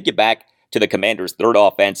snaps. Take you back to the Commanders' 3rd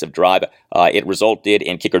offensive drive. It resulted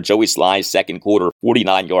in kicker Joey Sly's 2nd quarter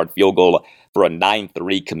 49-yard field goal for a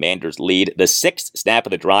 9-3 Commanders lead. The 6th snap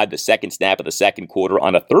of the drive, the 2nd snap of the 2nd quarter,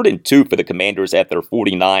 on a 3rd and 2 for the Commanders at their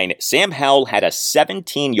 49. Sam Howell had a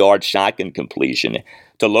 17-yard shotgun completion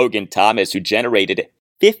to Logan Thomas, who generated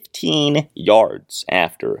 15 yards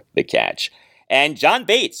after the catch. And John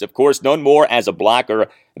Bates, of course, known more as a blocker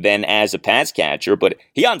than as a pass catcher, but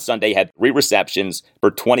he on Sunday had 3 receptions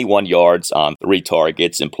for 21 yards on 3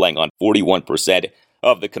 targets and playing on 41%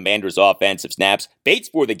 of the Commanders' offensive snaps. Bates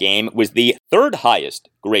for the game was the third highest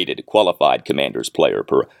graded qualified Commanders player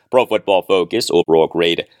per Pro Football Focus, overall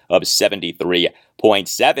grade of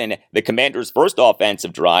 73.7. The Commanders' first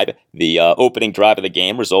offensive drive, the opening drive of the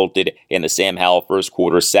game, resulted in the Sam Howell first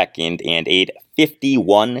quarter second and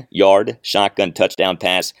 51-yard shotgun touchdown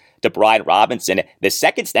pass to Brian Robinson. The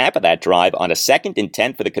second snap of that drive on a 2nd and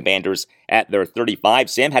 10 for the Commanders at their 35.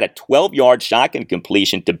 Sam had a 12-yard shotgun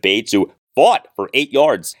completion to Bates, who fought for 8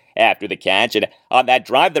 yards after the catch. And on that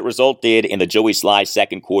drive that resulted in the Joey Sly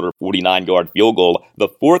second quarter 49-yard field goal, the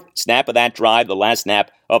fourth snap of that drive, the last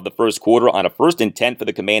snap of the first quarter on a 1st and 10 for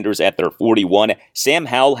the Commanders at their 41, Sam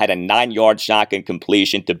Howell had a 9-yard shotgun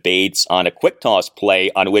completion to Bates on a quick toss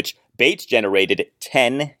play on which Bates generated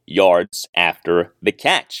 10 yards after the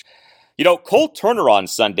catch. You know, Cole Turner on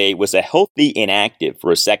Sunday was a healthy inactive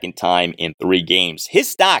for a second time in 3 games. His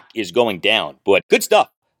stock is going down, but good stuff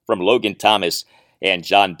from Logan Thomas and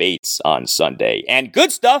John Bates on Sunday. And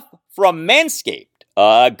good stuff from Manscaped.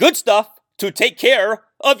 Good stuff to take care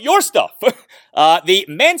of your stuff. The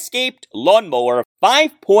Manscaped Lawnmower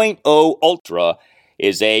 5.0 Ultra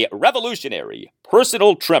is a revolutionary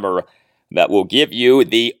personal trimmer that will give you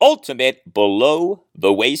the ultimate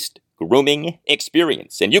below-the-waist grooming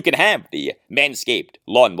experience. And you can have the Manscaped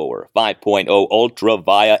Lawnmower 5.0 Ultra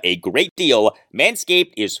via a great deal.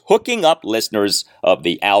 Manscaped is hooking up listeners of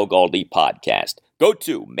the Al Galdi podcast. Go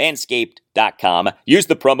to manscaped.com, use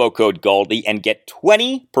the promo code GALDI, and get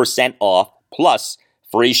 20% off plus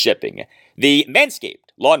free shipping. The Manscaped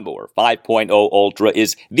Lawnmower 5.0 Ultra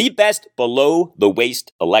is the best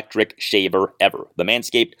below-the-waist electric shaver ever. The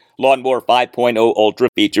Manscaped Lawnmower 5.0 Ultra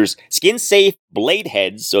features skin-safe blade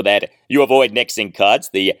heads so that you avoid nicks and cuts.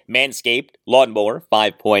 The Manscaped Lawnmower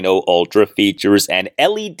 5.0 Ultra features an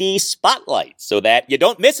LED spotlight so that you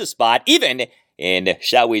don't miss a spot, even in,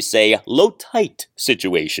 shall we say, low-tight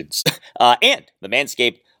situations. And the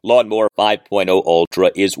Manscaped Lawnmower 5.0 Ultra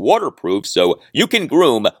is waterproof, so you can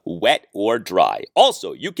groom wet or dry.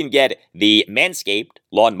 Also, you can get the Manscaped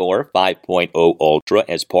Lawnmower 5.0 Ultra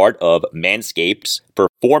as part of Manscaped's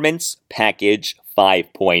Performance Package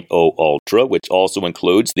 5.0 Ultra, which also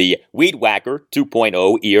includes the Weed Whacker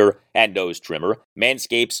 2.0 ear and nose trimmer,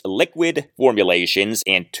 Manscaped's liquid formulations,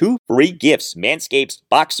 and 2 free gifts, Manscaped's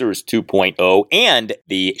Boxers 2.0 and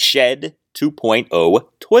the Shed 2.0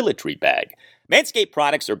 toiletry bag. Manscaped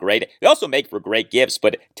products are great. They also make for great gifts,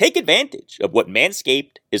 but take advantage of what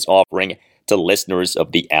Manscaped is offering to listeners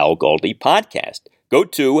of the Al Galdi podcast. Go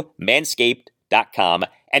to manscaped.com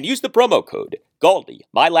and use the promo code GALDI,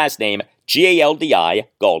 my last name, GALDI,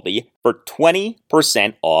 GALDI, for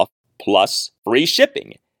 20% off plus free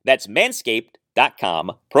shipping. That's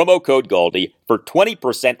manscaped.com, promo code GALDI, for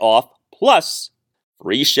 20% off plus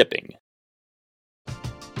free shipping.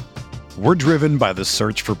 We're driven by the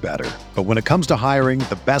search for better. But when it comes to hiring,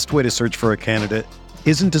 the best way to search for a candidate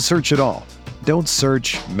isn't to search at all. Don't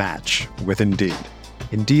search, match with Indeed.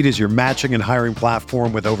 Indeed is your matching and hiring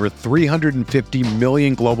platform with over 350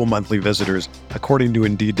 million global monthly visitors, according to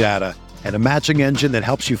Indeed data, and a matching engine that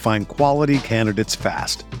helps you find quality candidates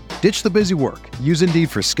fast. Ditch the busy work. Use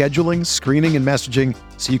Indeed for scheduling, screening, and messaging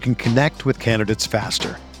so you can connect with candidates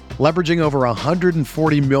faster. Leveraging over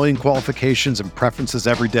 140 million qualifications and preferences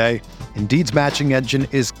every day, Indeed's matching engine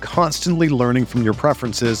is constantly learning from your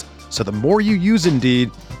preferences, so the more you use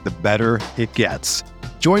Indeed, the better it gets.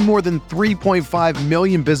 Join more than 3.5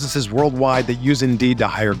 million businesses worldwide that use Indeed to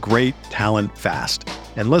hire great talent fast.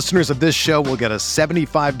 And listeners of this show will get a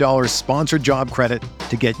 $75 sponsored job credit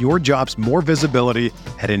to get your jobs more visibility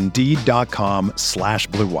at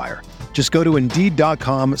Indeed.com/Blue Wire. Just go to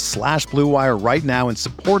Indeed.com/Blue Wire right now and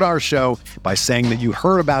support our show by saying that you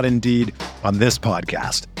heard about Indeed on this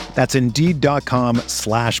podcast. That's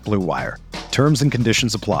Indeed.com/Blue Wire. Terms and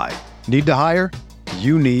conditions apply. Need to hire?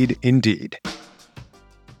 You need Indeed.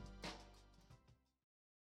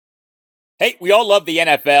 Hey, we all love the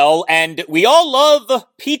NFL, and we all love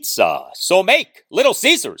pizza. So make Little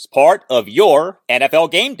Caesars part of your NFL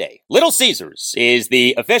game day. Little Caesars is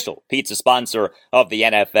the official pizza sponsor of the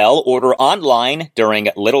NFL. Order online during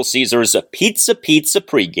Little Caesars Pizza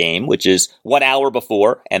pregame, which is 1 hour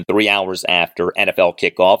before and 3 hours after NFL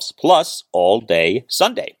kickoffs, plus all day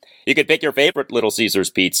Sunday. You can pick your favorite Little Caesars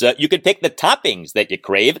pizza. You can pick the toppings that you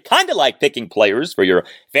crave, kind of like picking players for your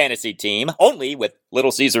fantasy team, only with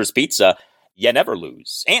Little Caesars pizza. You never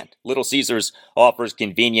lose. And Little Caesars offers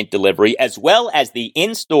convenient delivery as well as the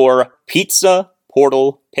in-store pizza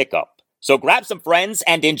portal pickup. So grab some friends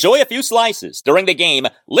and enjoy a few slices during the game.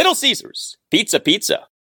 Little Caesars Pizza.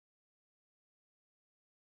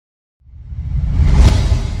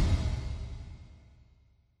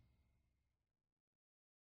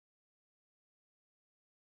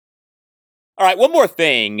 All right, one more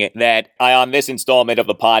thing that I, on this installment of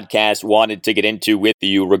the podcast, wanted to get into with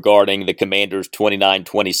you regarding the Commanders'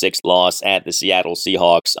 29-26 loss at the Seattle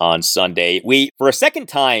Seahawks on Sunday. We, for a second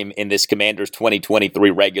time in this Commanders'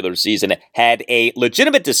 2023 regular season, had a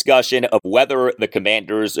legitimate discussion of whether the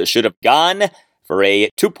Commanders should have gone for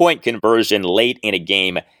a 2-point conversion late in a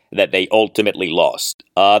game that they ultimately lost.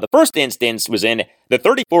 The first instance was in the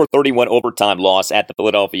 34-31 overtime loss at the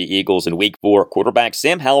Philadelphia Eagles in Week 4. Quarterback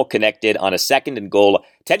Sam Howell connected on a 2nd and goal,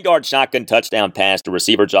 10-yard shotgun touchdown pass to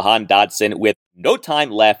receiver Jahan Dotson with no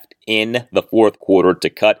time left in the fourth quarter to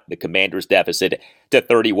cut the Commanders' deficit to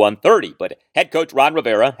 31-30. But head coach Ron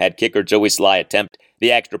Rivera had kicker Joey Sly attempt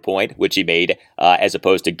the extra point, which he made, as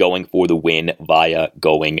opposed to going for the win via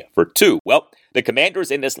going for 2. Well, the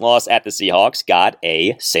Commanders in this loss at the Seahawks got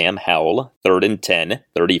a Sam Howell 3rd and 10,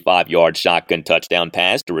 35-yard shotgun touchdown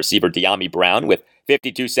pass to receiver Dyami Brown with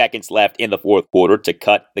 52 seconds left in the fourth quarter to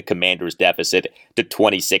cut the Commanders' deficit to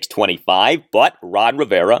 26-25, but Ron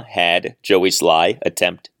Rivera had Joey Sly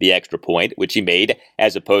attempt the extra point, which he made,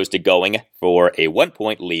 as opposed to going for a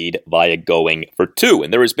 1-point lead via going for 2.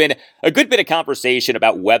 And there has been a good bit of conversation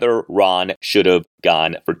about whether Ron should have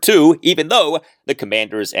gone for 2, even though the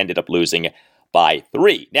Commanders ended up losing by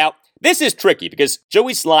 3. Now, this is tricky because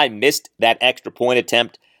Joey Sly missed that extra point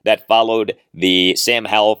attempt that followed the Sam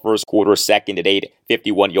Howell first quarter, 2nd and 8,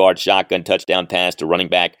 51-yard shotgun touchdown pass to running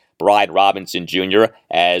back Brian Robinson Jr.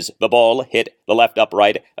 as the ball hit the left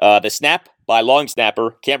upright. The snap by long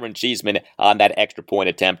snapper Cameron Cheeseman on that extra point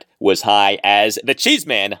attempt was high, as the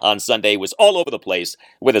Cheeseman on Sunday was all over the place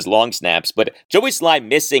with his long snaps. But Joey Sly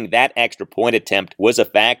missing that extra point attempt was a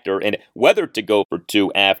factor in whether to go for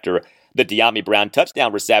 2 after the Dyami Brown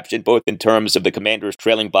touchdown reception, both in terms of the Commanders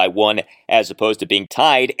trailing by 1 as opposed to being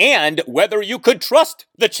tied, and whether you could trust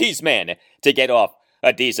the Cheeseman to get off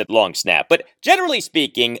a decent long snap. But generally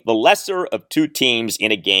speaking, the lesser of 2 teams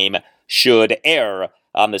in a game should err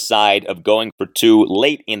on the side of going for 2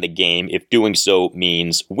 late in the game if doing so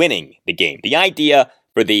means winning the game. The idea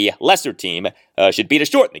for the lesser team should be to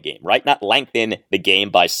shorten the game, right? Not lengthen the game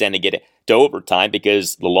by sending it to overtime,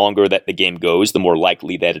 because the longer that the game goes, the more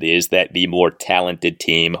likely that it is that the more talented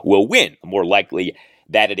team will win. The more likely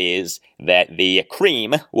that it is that the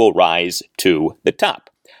cream will rise to the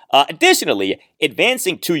top. Additionally,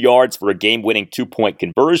 advancing 2 yards for a game-winning 2-point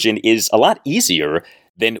conversion is a lot easier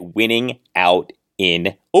than winning out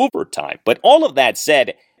in overtime. But all of that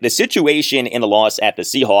said, the situation in the loss at the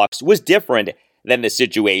Seahawks was different than the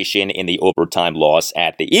situation in the overtime loss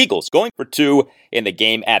at the Eagles. Going for 2 in the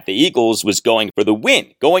game at the Eagles was going for the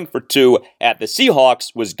win. Going for 2 at the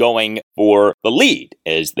Seahawks was going for the lead,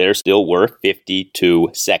 as there still were 52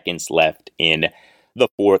 seconds left in the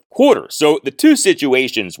fourth quarter. So the 2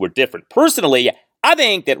 situations were different. Personally, I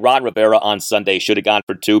think that Ron Rivera on Sunday should have gone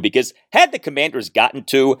for 2, because had the Commanders gotten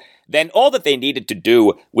 2, then all that they needed to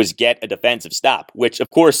do was get a defensive stop, which, of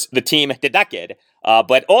course, the team did not get.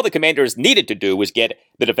 But all the Commanders needed to do was get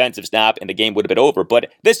the defensive stop, and the game would have been over.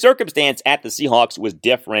 But this circumstance at the Seahawks was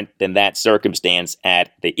different than that circumstance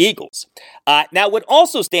at the Eagles. Now, what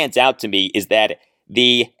also stands out to me is that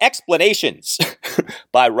the explanations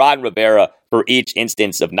by Ron Rivera for each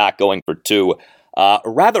instance of not going for 2 are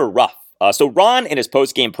rather rough. So Ron, in his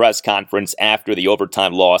post-game press conference after the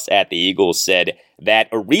overtime loss at the Eagles, said that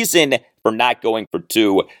a reason for not going for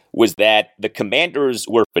 2 was that the Commanders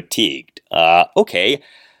were fatigued. Okay.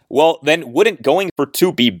 Well, then wouldn't going for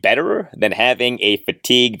 2 be better than having a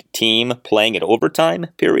fatigued team playing at overtime,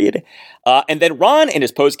 period? And then Ron, in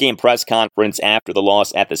his post-game press conference after the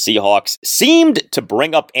loss at the Seahawks, seemed to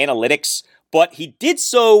bring up analytics, but he did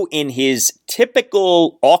so in his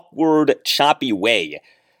typical awkward, choppy way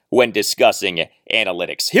when discussing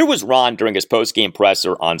analytics. Here was Ron during his post-game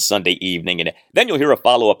presser on Sunday evening, and then you'll hear a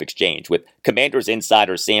follow-up exchange with Commanders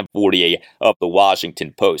insider Sam Fortier of the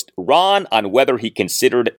Washington Post. Ron on whether he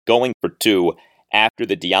considered going for 2 after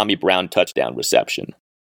the Dyami Brown touchdown reception.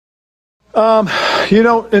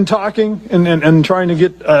 In talking and trying to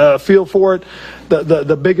get a feel for it,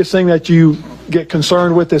 the biggest thing that you get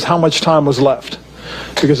concerned with is how much time was left.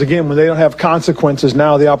 Because, again, when they don't have consequences,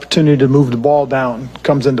 now the opportunity to move the ball down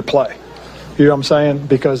comes into play. You know what I'm saying?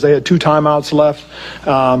 Because they had 2 timeouts left.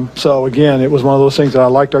 So, again, it was one of those things that I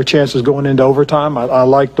liked our chances going into overtime. I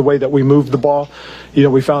liked the way that we moved the ball.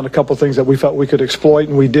 We found a couple things that we felt we could exploit,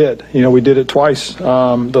 and we did. We did it twice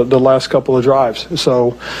the last couple of drives.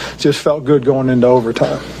 So, just felt good going into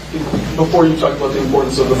overtime. Before you talk about the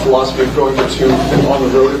importance of the philosophy of going for 2 on the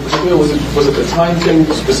road in particular, was it the time thing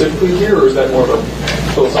specifically here, or is that more of a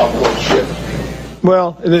philosophical shift?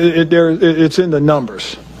 Well, it's in the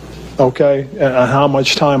numbers, okay, and how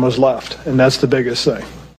much time was left, and that's the biggest thing.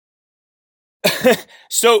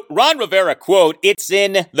 So Ron Rivera, quote, "It's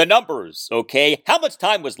in the numbers, okay? How much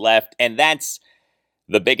time was left? And that's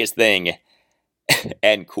the biggest thing,"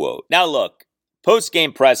 end quote. Now look,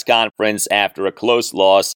 post-game press conference after a close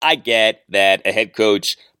loss, I get that a head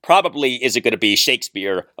coach probably isn't going to be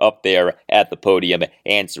Shakespeare up there at the podium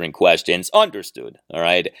answering questions. Understood, all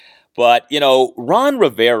right? But, Ron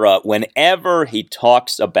Rivera, whenever he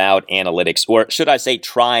talks about analytics, or should I say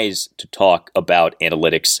tries to talk about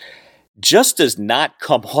analytics, just does not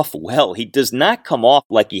come off well. He does not come off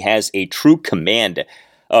like he has a true command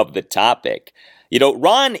of the topic.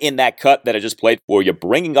 Ron, in that cut that I just played for you,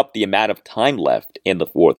 bringing up the amount of time left in the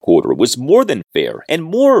fourth quarter was more than fair and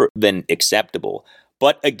more than acceptable.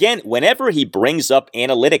 But again, whenever he brings up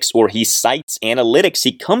analytics or he cites analytics,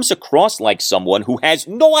 he comes across like someone who has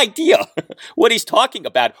no idea what he's talking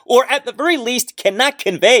about, or at the very least cannot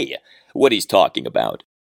convey what he's talking about.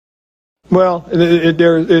 Well,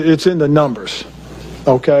 it's in the numbers,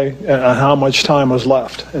 okay, and how much time was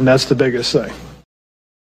left, and that's the biggest thing.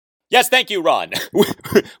 Yes, thank you, Ron.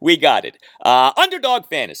 We got it. Underdog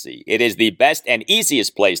Fantasy. It is the best and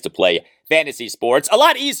easiest place to play fantasy sports. A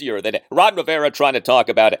lot easier than Ron Rivera trying to talk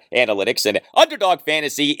about analytics. And Underdog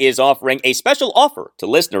Fantasy is offering a special offer to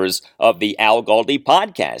listeners of the Al Galdi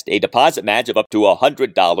podcast. A deposit match of up to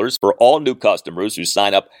 $100 for all new customers who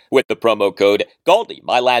sign up with the promo code Galdi.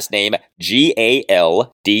 My last name, Galdi,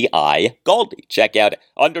 Galdi. Check out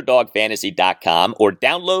UnderdogFantasy.com or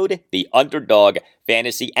download the Underdog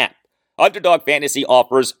Fantasy app. Underdog Fantasy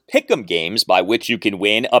offers pick'em games by which you can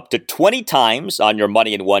win up to 20 times on your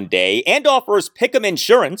money in one day, and offers pick'em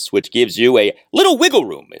insurance, which gives you a little wiggle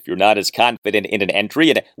room if you're not as confident in an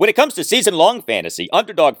entry. And when it comes to season-long fantasy,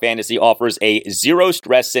 Underdog Fantasy offers a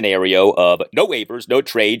zero-stress scenario of no waivers, no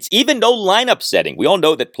trades, even no lineup setting. We all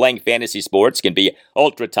know that playing fantasy sports can be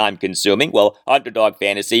ultra-time consuming. Well, Underdog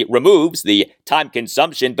Fantasy removes the time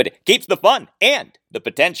consumption, but keeps the fun and the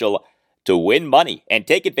potential to win money and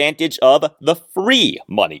take advantage of the free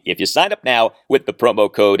money. If you sign up now with the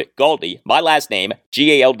promo code Galdi, my last name,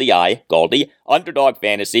 Galdi, Galdi, Underdog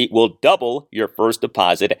Fantasy will double your first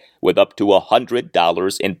deposit with up to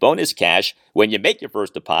 $100 in bonus cash when you make your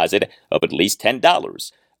first deposit of at least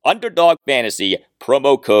 $10. Underdog Fantasy,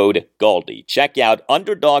 promo code Galdi. Check out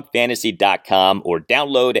UnderdogFantasy.com or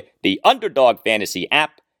download the Underdog Fantasy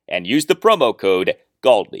app and use the promo code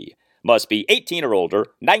Galdi. Must be 18 or older,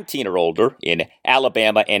 19 or older in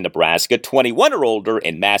Alabama and Nebraska, 21 or older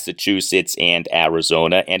in Massachusetts and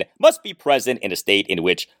Arizona, and must be present in a state in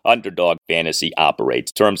which Underdog Fantasy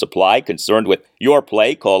operates. Terms apply. Concerned with your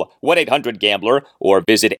play, call 1-800-GAMBLER or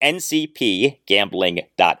visit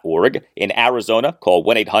ncpgambling.org. In Arizona, call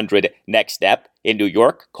 1-800-NEXT-STEP. In New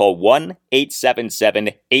York, call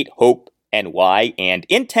 1-877-8-HOPE-NY. And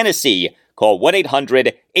in Tennessee, call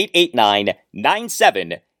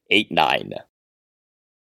 1-800-889-9789.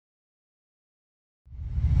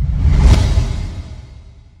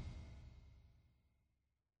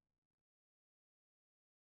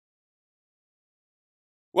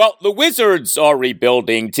 Well, the Wizards are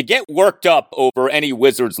rebuilding. To get worked up over any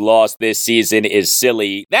Wizards loss this season is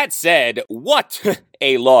silly. That said, what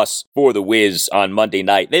a loss for the Wiz on Monday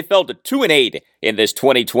night. They fell to 2-8 in this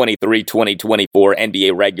 2023-2024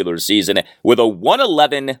 NBA regular season with a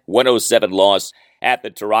 111-107 loss at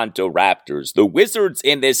the Toronto Raptors. The Wizards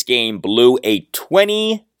in this game blew a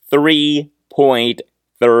 23-point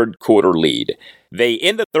third quarter lead. They,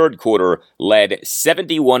 in the third quarter, led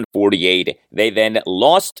 71-48. They then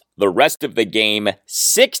lost the rest of the game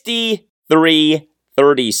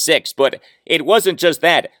 63-36. But it wasn't just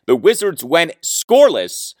that. The Wizards went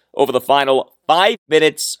scoreless over the final 5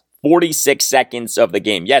 minutes, 46 seconds of the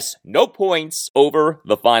game. Yes, no points over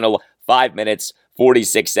the final 5 minutes,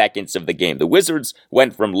 46 seconds of the game. The Wizards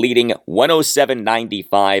went from leading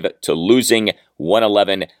 107-95 to losing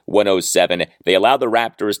 111-107. They allowed the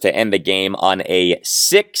Raptors to end the game on a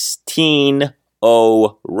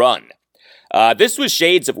 16-0 run. This was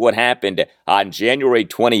shades of what happened on January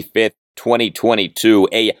 25th, 2022,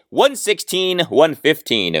 a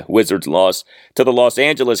 116-115 Wizards loss to the Los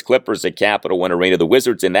Angeles Clippers at Capital One Arena. The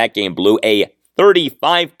Wizards in that game blew a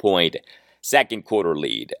 35-point second quarter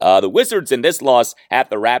lead. The Wizards in this loss at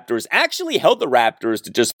the Raptors actually held the Raptors to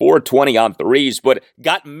just 420 on threes, but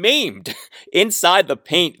got maimed inside the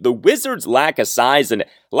paint. The Wizards' lack of size and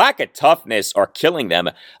lack of toughness are killing them.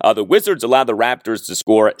 The Wizards allowed the Raptors to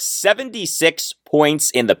score 76 points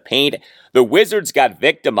in the paint. The Wizards got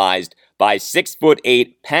victimized by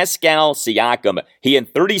 6'8" Pascal Siakam. He, in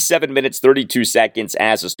 37 minutes, 32 seconds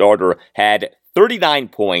as a starter, had 39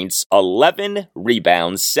 points, 11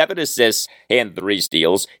 rebounds, 7 assists, and 3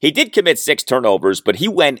 steals. He did commit 6 turnovers, but he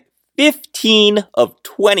went 15 of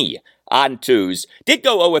 20 on twos. Did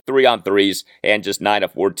go 0 of 3 on threes and just 9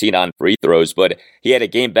 of 14 on free throws, but he had a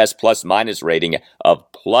game-best plus-minus rating of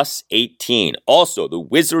plus 18. Also, the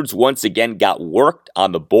Wizards once again got worked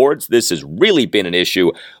on the boards. This has really been an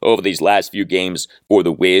issue over these last few games for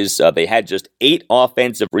the Wiz. They had just 8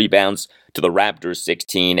 offensive rebounds to the Raptors'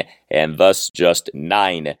 16, and thus just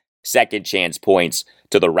 9 second-chance points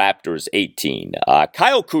to the Raptors' 18.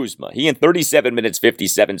 Kyle Kuzma, he in 37 minutes,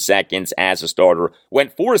 57 seconds as a starter,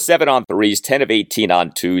 went 4 of 7 on threes, 10 of 18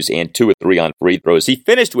 on twos, and 2 of 3 on free throws. He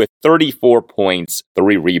finished with 34 points,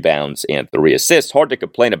 3 rebounds, and 3 assists. Hard to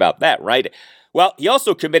complain about that, right? Well, he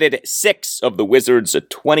also committed 6 of the Wizards'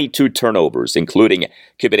 22 turnovers, including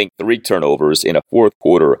committing 3 turnovers in a fourth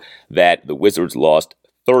quarter that the Wizards lost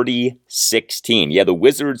 30-16. Yeah, the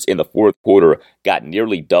Wizards in the fourth quarter got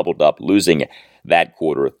nearly doubled up, losing that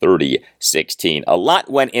quarter 30-16. A lot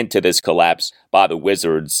went into this collapse by the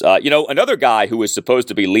Wizards. Another guy who was supposed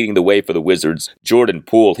to be leading the way for the Wizards, Jordan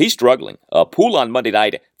Poole, he's struggling. Poole on Monday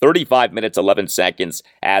night, 35 minutes, 11 seconds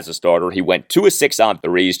as a starter. He went 2 of 6 on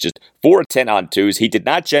threes, just 4 of 10 on twos. He did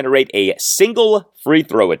not generate a single free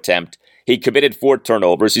throw attempt. He committed 4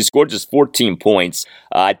 turnovers. He scored just 14 points.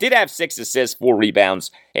 Did have 6 assists, 4 rebounds,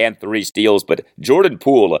 and 3 steals. But Jordan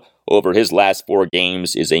Poole, over his last 4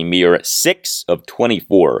 games, is a mere 6 of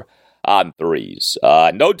 24 on threes.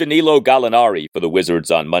 No Danilo Gallinari for the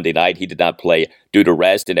Wizards on Monday night. He did not play due to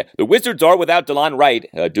rest. And the Wizards are without DeLon Wright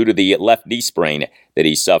due to the left knee sprain that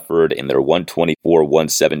he suffered in their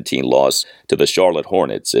 124-117 loss to the Charlotte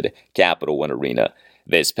Hornets at Capital One Arena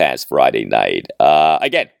this past Friday night.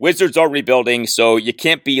 Again, Wizards are rebuilding, so you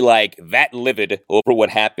can't be like that livid over what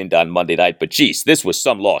happened on Monday night. But geez, this was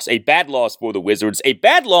some loss. A bad loss for the Wizards. A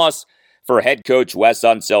bad loss for head coach Wes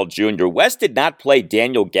Unseld Jr. Wes did not play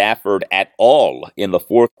Daniel Gafford at all in the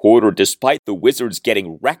fourth quarter, despite the Wizards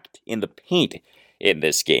getting wrecked in the paint in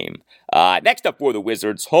this game. Next up for the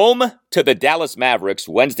Wizards, home to the Dallas Mavericks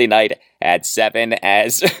Wednesday night at 7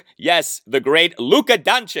 as, yes, the great Luka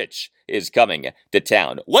Doncic is coming to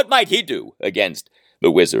town. What might he do against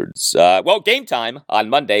the Wizards? Game Time on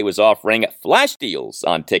Monday was offering flash deals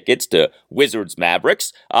on tickets to Wizards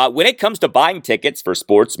Mavericks. When it comes to buying tickets for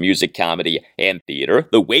sports, music, comedy, and theater,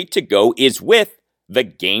 the way to go is with the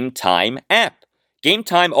Game Time app. Game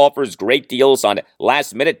Time offers great deals on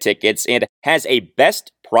last-minute tickets and has a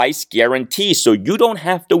best price guarantee, so you don't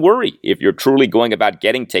have to worry if you're truly going about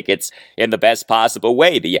getting tickets in the best possible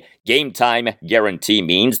way. The Game Time guarantee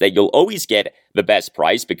means that you'll always get the best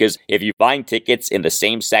price, because if you find tickets in the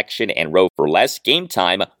same section and row for less, Game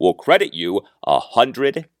Time will credit you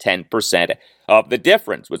 110% of the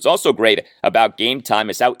difference. What's also great about Game Time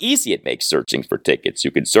is how easy it makes searching for tickets.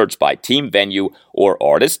 You can search by team, venue, or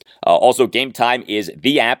artist. Also, Game Time is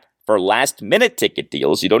the app for last-minute ticket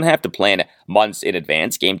deals. You don't have to plan months in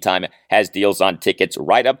advance. Game Time has deals on tickets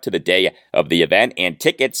right up to the day of the event, and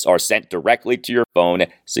tickets are sent directly to your phone,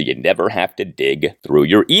 so you never have to dig through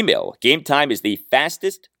your email. Game Time is the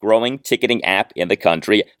fastest-growing ticketing app in the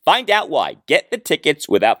country. Find out why. Get the tickets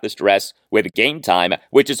without the stress with Game Time,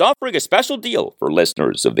 which is offering a special deal for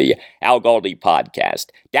listeners of the Al Galdi podcast.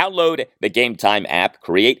 Download the Game Time app,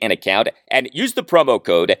 create an account, and use the promo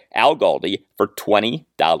code Al Galdi for $20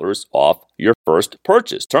 off your first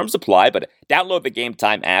purchase. Terms apply, but download the Game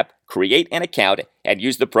Time app, create an account, and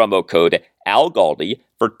use the promo code Al Galdi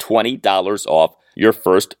for $20 off your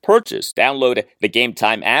first purchase. Download the Game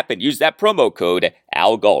Time app and use that promo code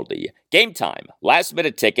Al Galdi. Game Time, last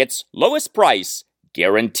minute tickets, lowest price,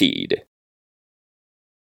 guaranteed.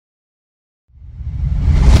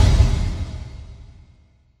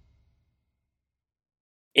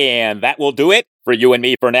 And that will do it for you and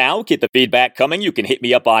me for now. Keep the feedback coming. You can hit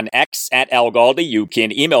me up on X at Al Galdi. You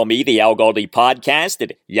can email me, the Al Galdi podcast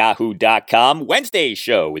at yahoo.com. Wednesday's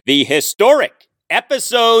show, the historic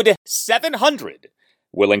episode 700,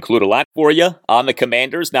 will include a lot for you on the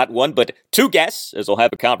Commanders. Not one, but 2 guests, as I'll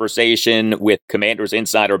have a conversation with Commanders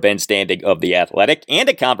insider Ben Standing of The Athletic, and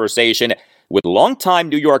a conversation with longtime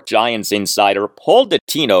New York Giants insider Paul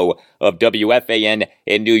Dottino of WFAN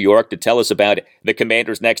in New York to tell us about the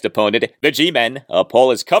Commanders' next opponent, the G-Men. Paul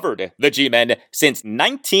has covered the G-Men since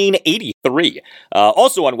 1983.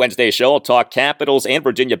 Also on Wednesday's show, I'll talk Capitals and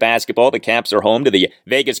Virginia basketball. The Caps are home to the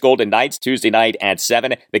Vegas Golden Knights Tuesday night at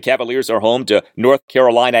 7. The Cavaliers are home to North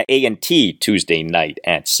Carolina A&T Tuesday night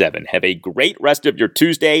at 7. Have a great rest of your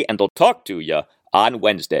Tuesday, and I'll talk to you on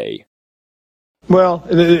Wednesday. Well,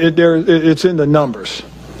 it's in the numbers,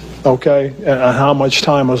 okay, and how much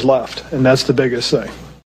time was left, and that's the biggest thing.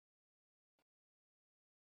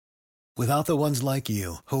 Without the ones like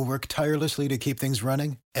you, who work tirelessly to keep things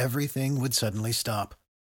running, everything would suddenly stop.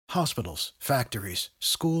 Hospitals, factories,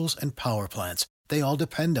 schools, and power plants, they all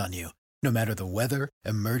depend on you. No matter the weather,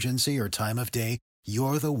 emergency, or time of day,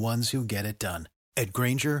 you're the ones who get it done. At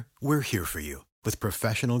Grainger, we're here for you with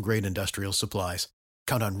professional-grade industrial supplies.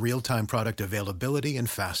 Count on real-time product availability and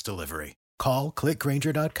fast delivery. Call, click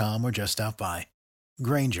Grainger.com, or just stop by.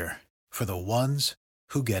 Grainger, for the ones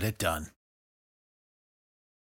who get it done.